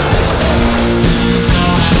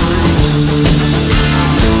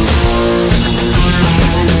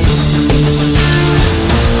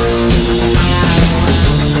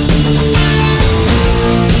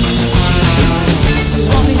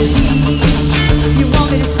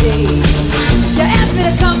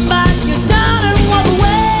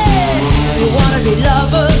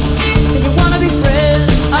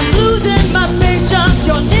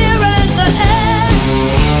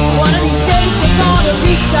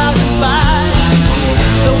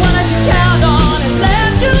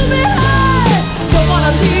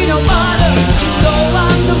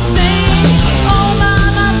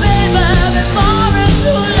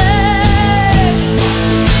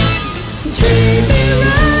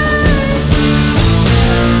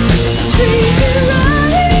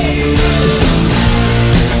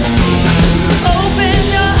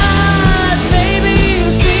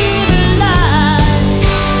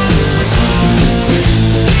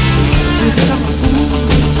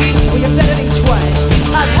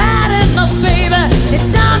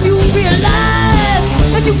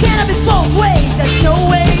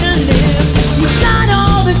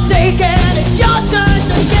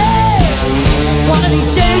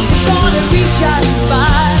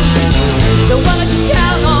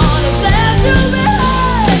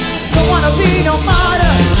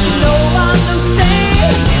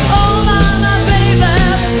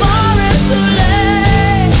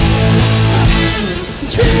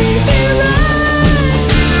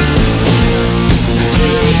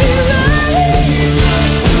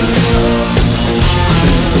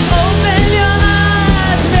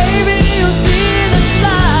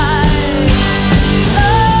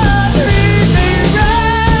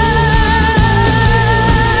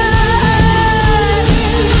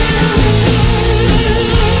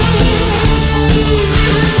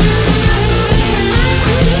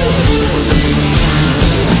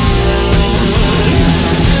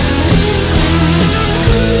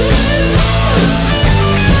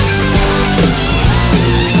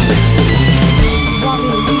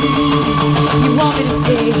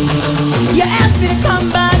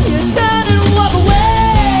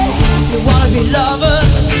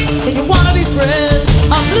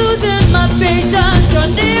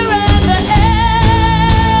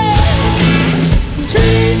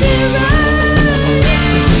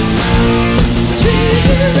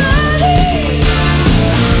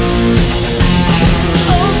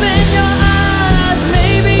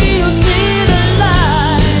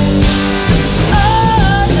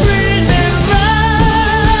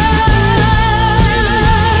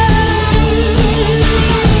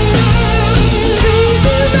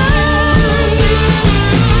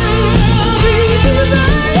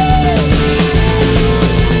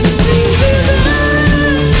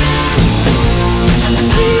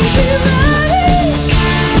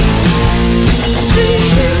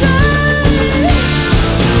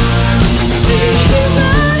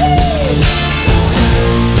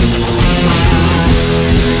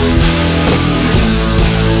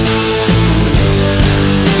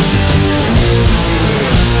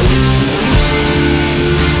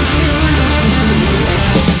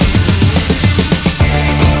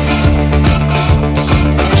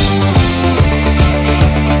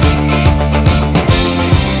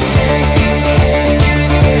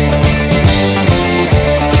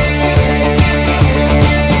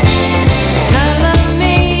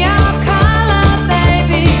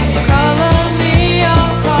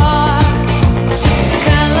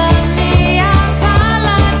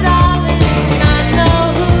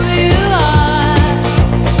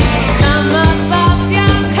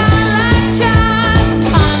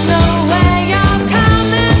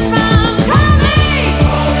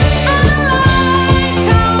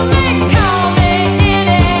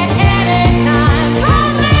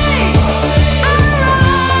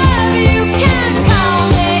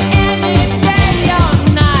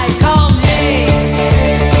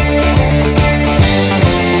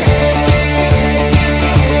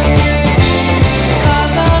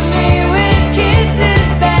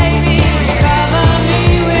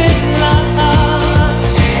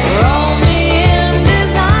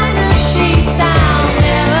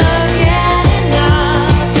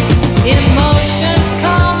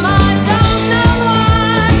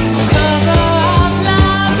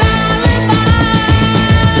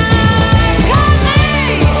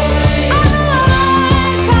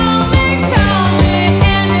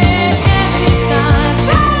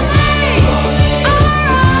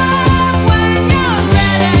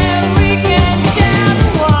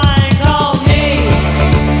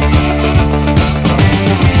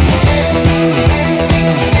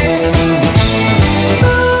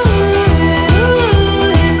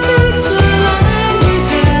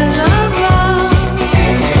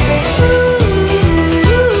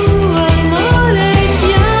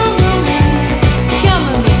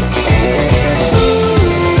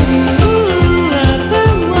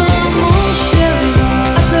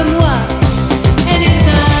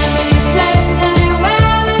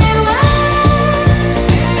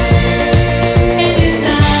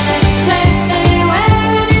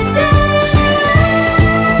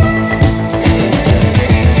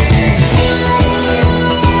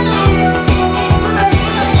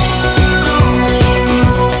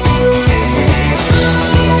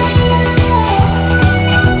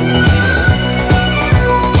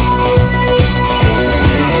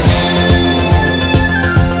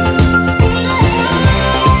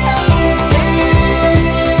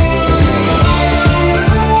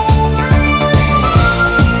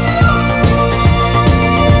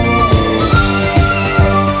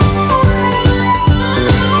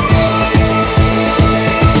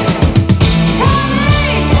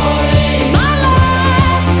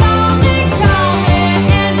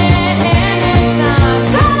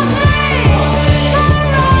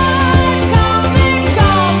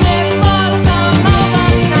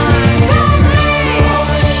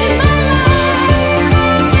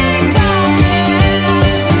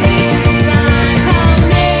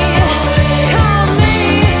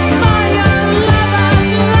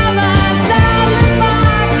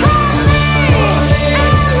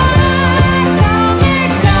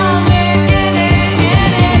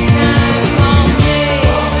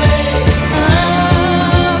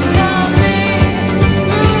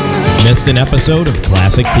 missed an episode of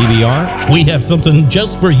Classic TBR? We have something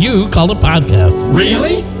just for you called a podcast.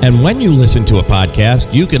 Really? And when you listen to a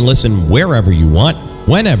podcast, you can listen wherever you want,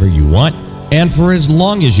 whenever you want, and for as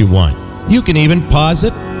long as you want. You can even pause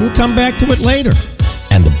it and come back to it later.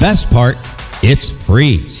 And the best part, it's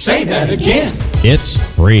free. Say that again. It's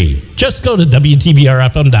free. Just go to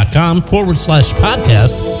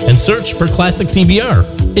WTBRFM.com/podcast and search for Classic TBR.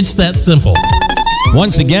 It's that simple.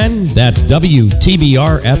 Once again, that's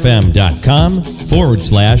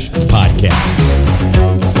WTBRFM.com/podcast.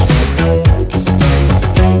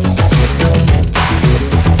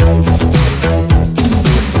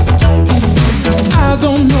 I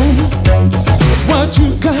don't know what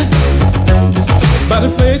you got, but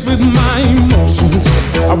it plays with my emotions.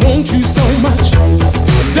 I want you so much,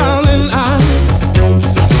 darling. I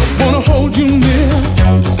wanna hold you near,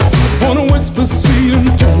 wanna whisper sweet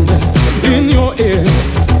and tender in your ear.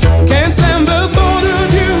 Can't stand the thought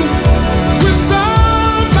of you with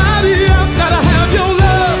somebody else. Gotta have your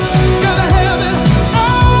love, gotta have it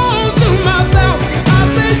all to myself. I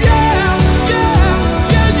say yeah, yeah,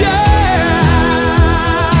 yeah, yeah.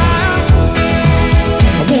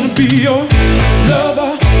 I wanna be your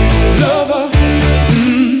lover, lover.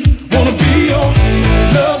 Wanna be your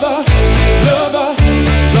lover, lover,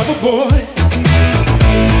 lover boy.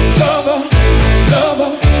 Lover,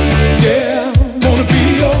 lover, yeah. Wanna be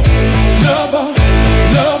your lover,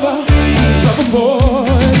 lover, lover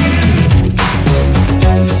boy.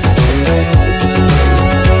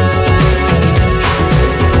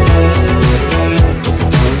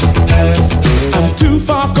 I'm too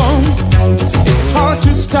far gone, it's hard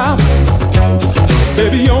to stop.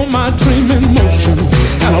 Baby, you're my dream in motion,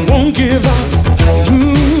 and I won't give up.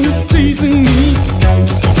 Teasing me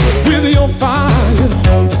with your fire,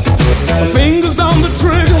 my fingers on the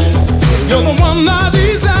trigger. You're the one I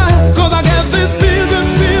desire, 'cause I get this feeling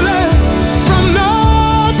from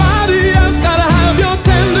nobody else. Gotta have your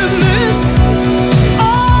tenderness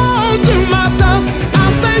all to myself. I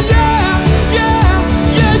say yeah, yeah,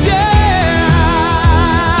 yeah, yeah.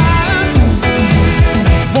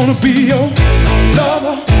 Wanna be your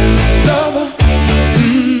lover, lover.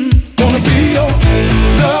 Wanna be your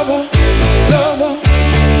lover, lover,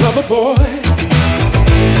 lover boy.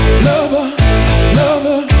 Lover,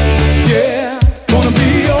 lover, yeah. Wanna be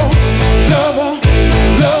your lover,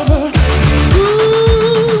 lover.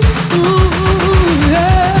 Ooh, ooh,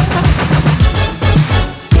 yeah.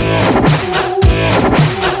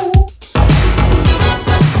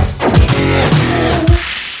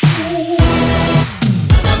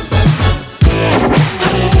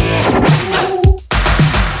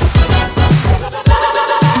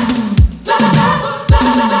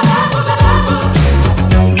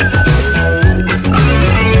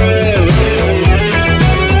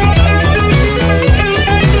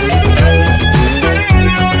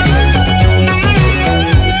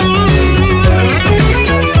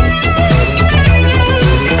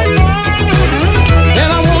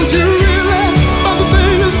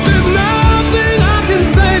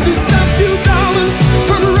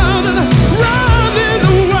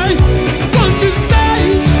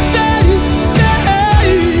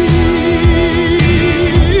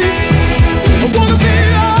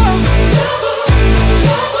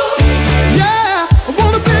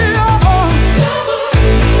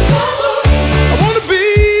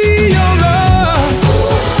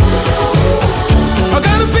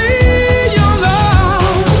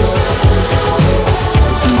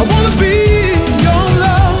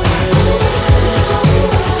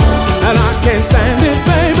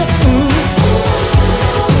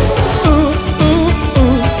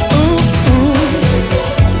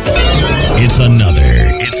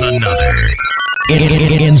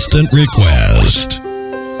 Instant request.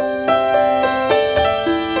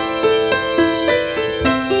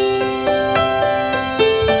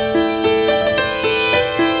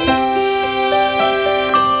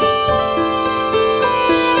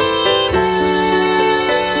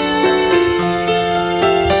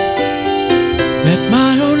 Met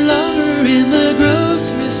my old lover in the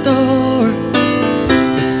grocery store.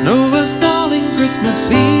 The snow was falling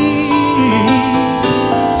Christmas Eve.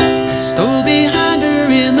 I stole behind her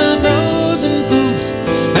in the frozen foods,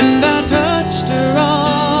 and I touched her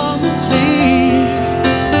on the sleeve.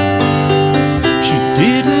 She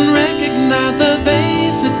didn't recognize the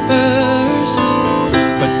face at first,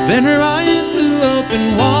 but then her eyes flew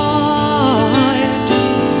open wide.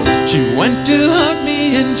 She went to hug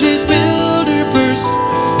me and she spilled her purse,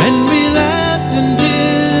 and we laughed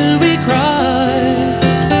until we cried.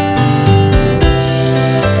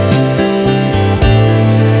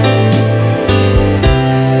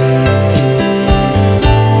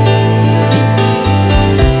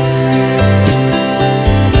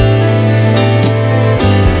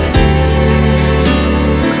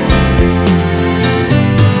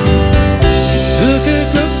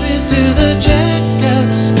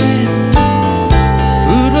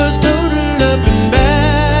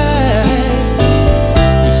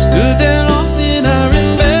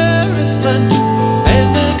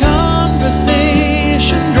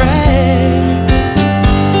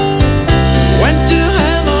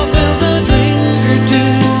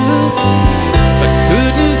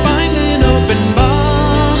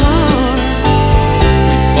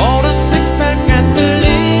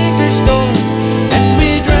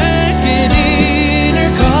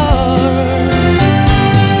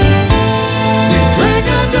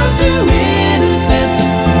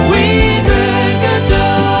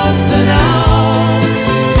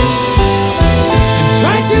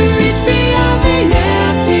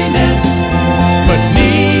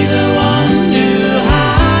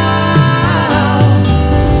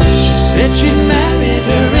 that you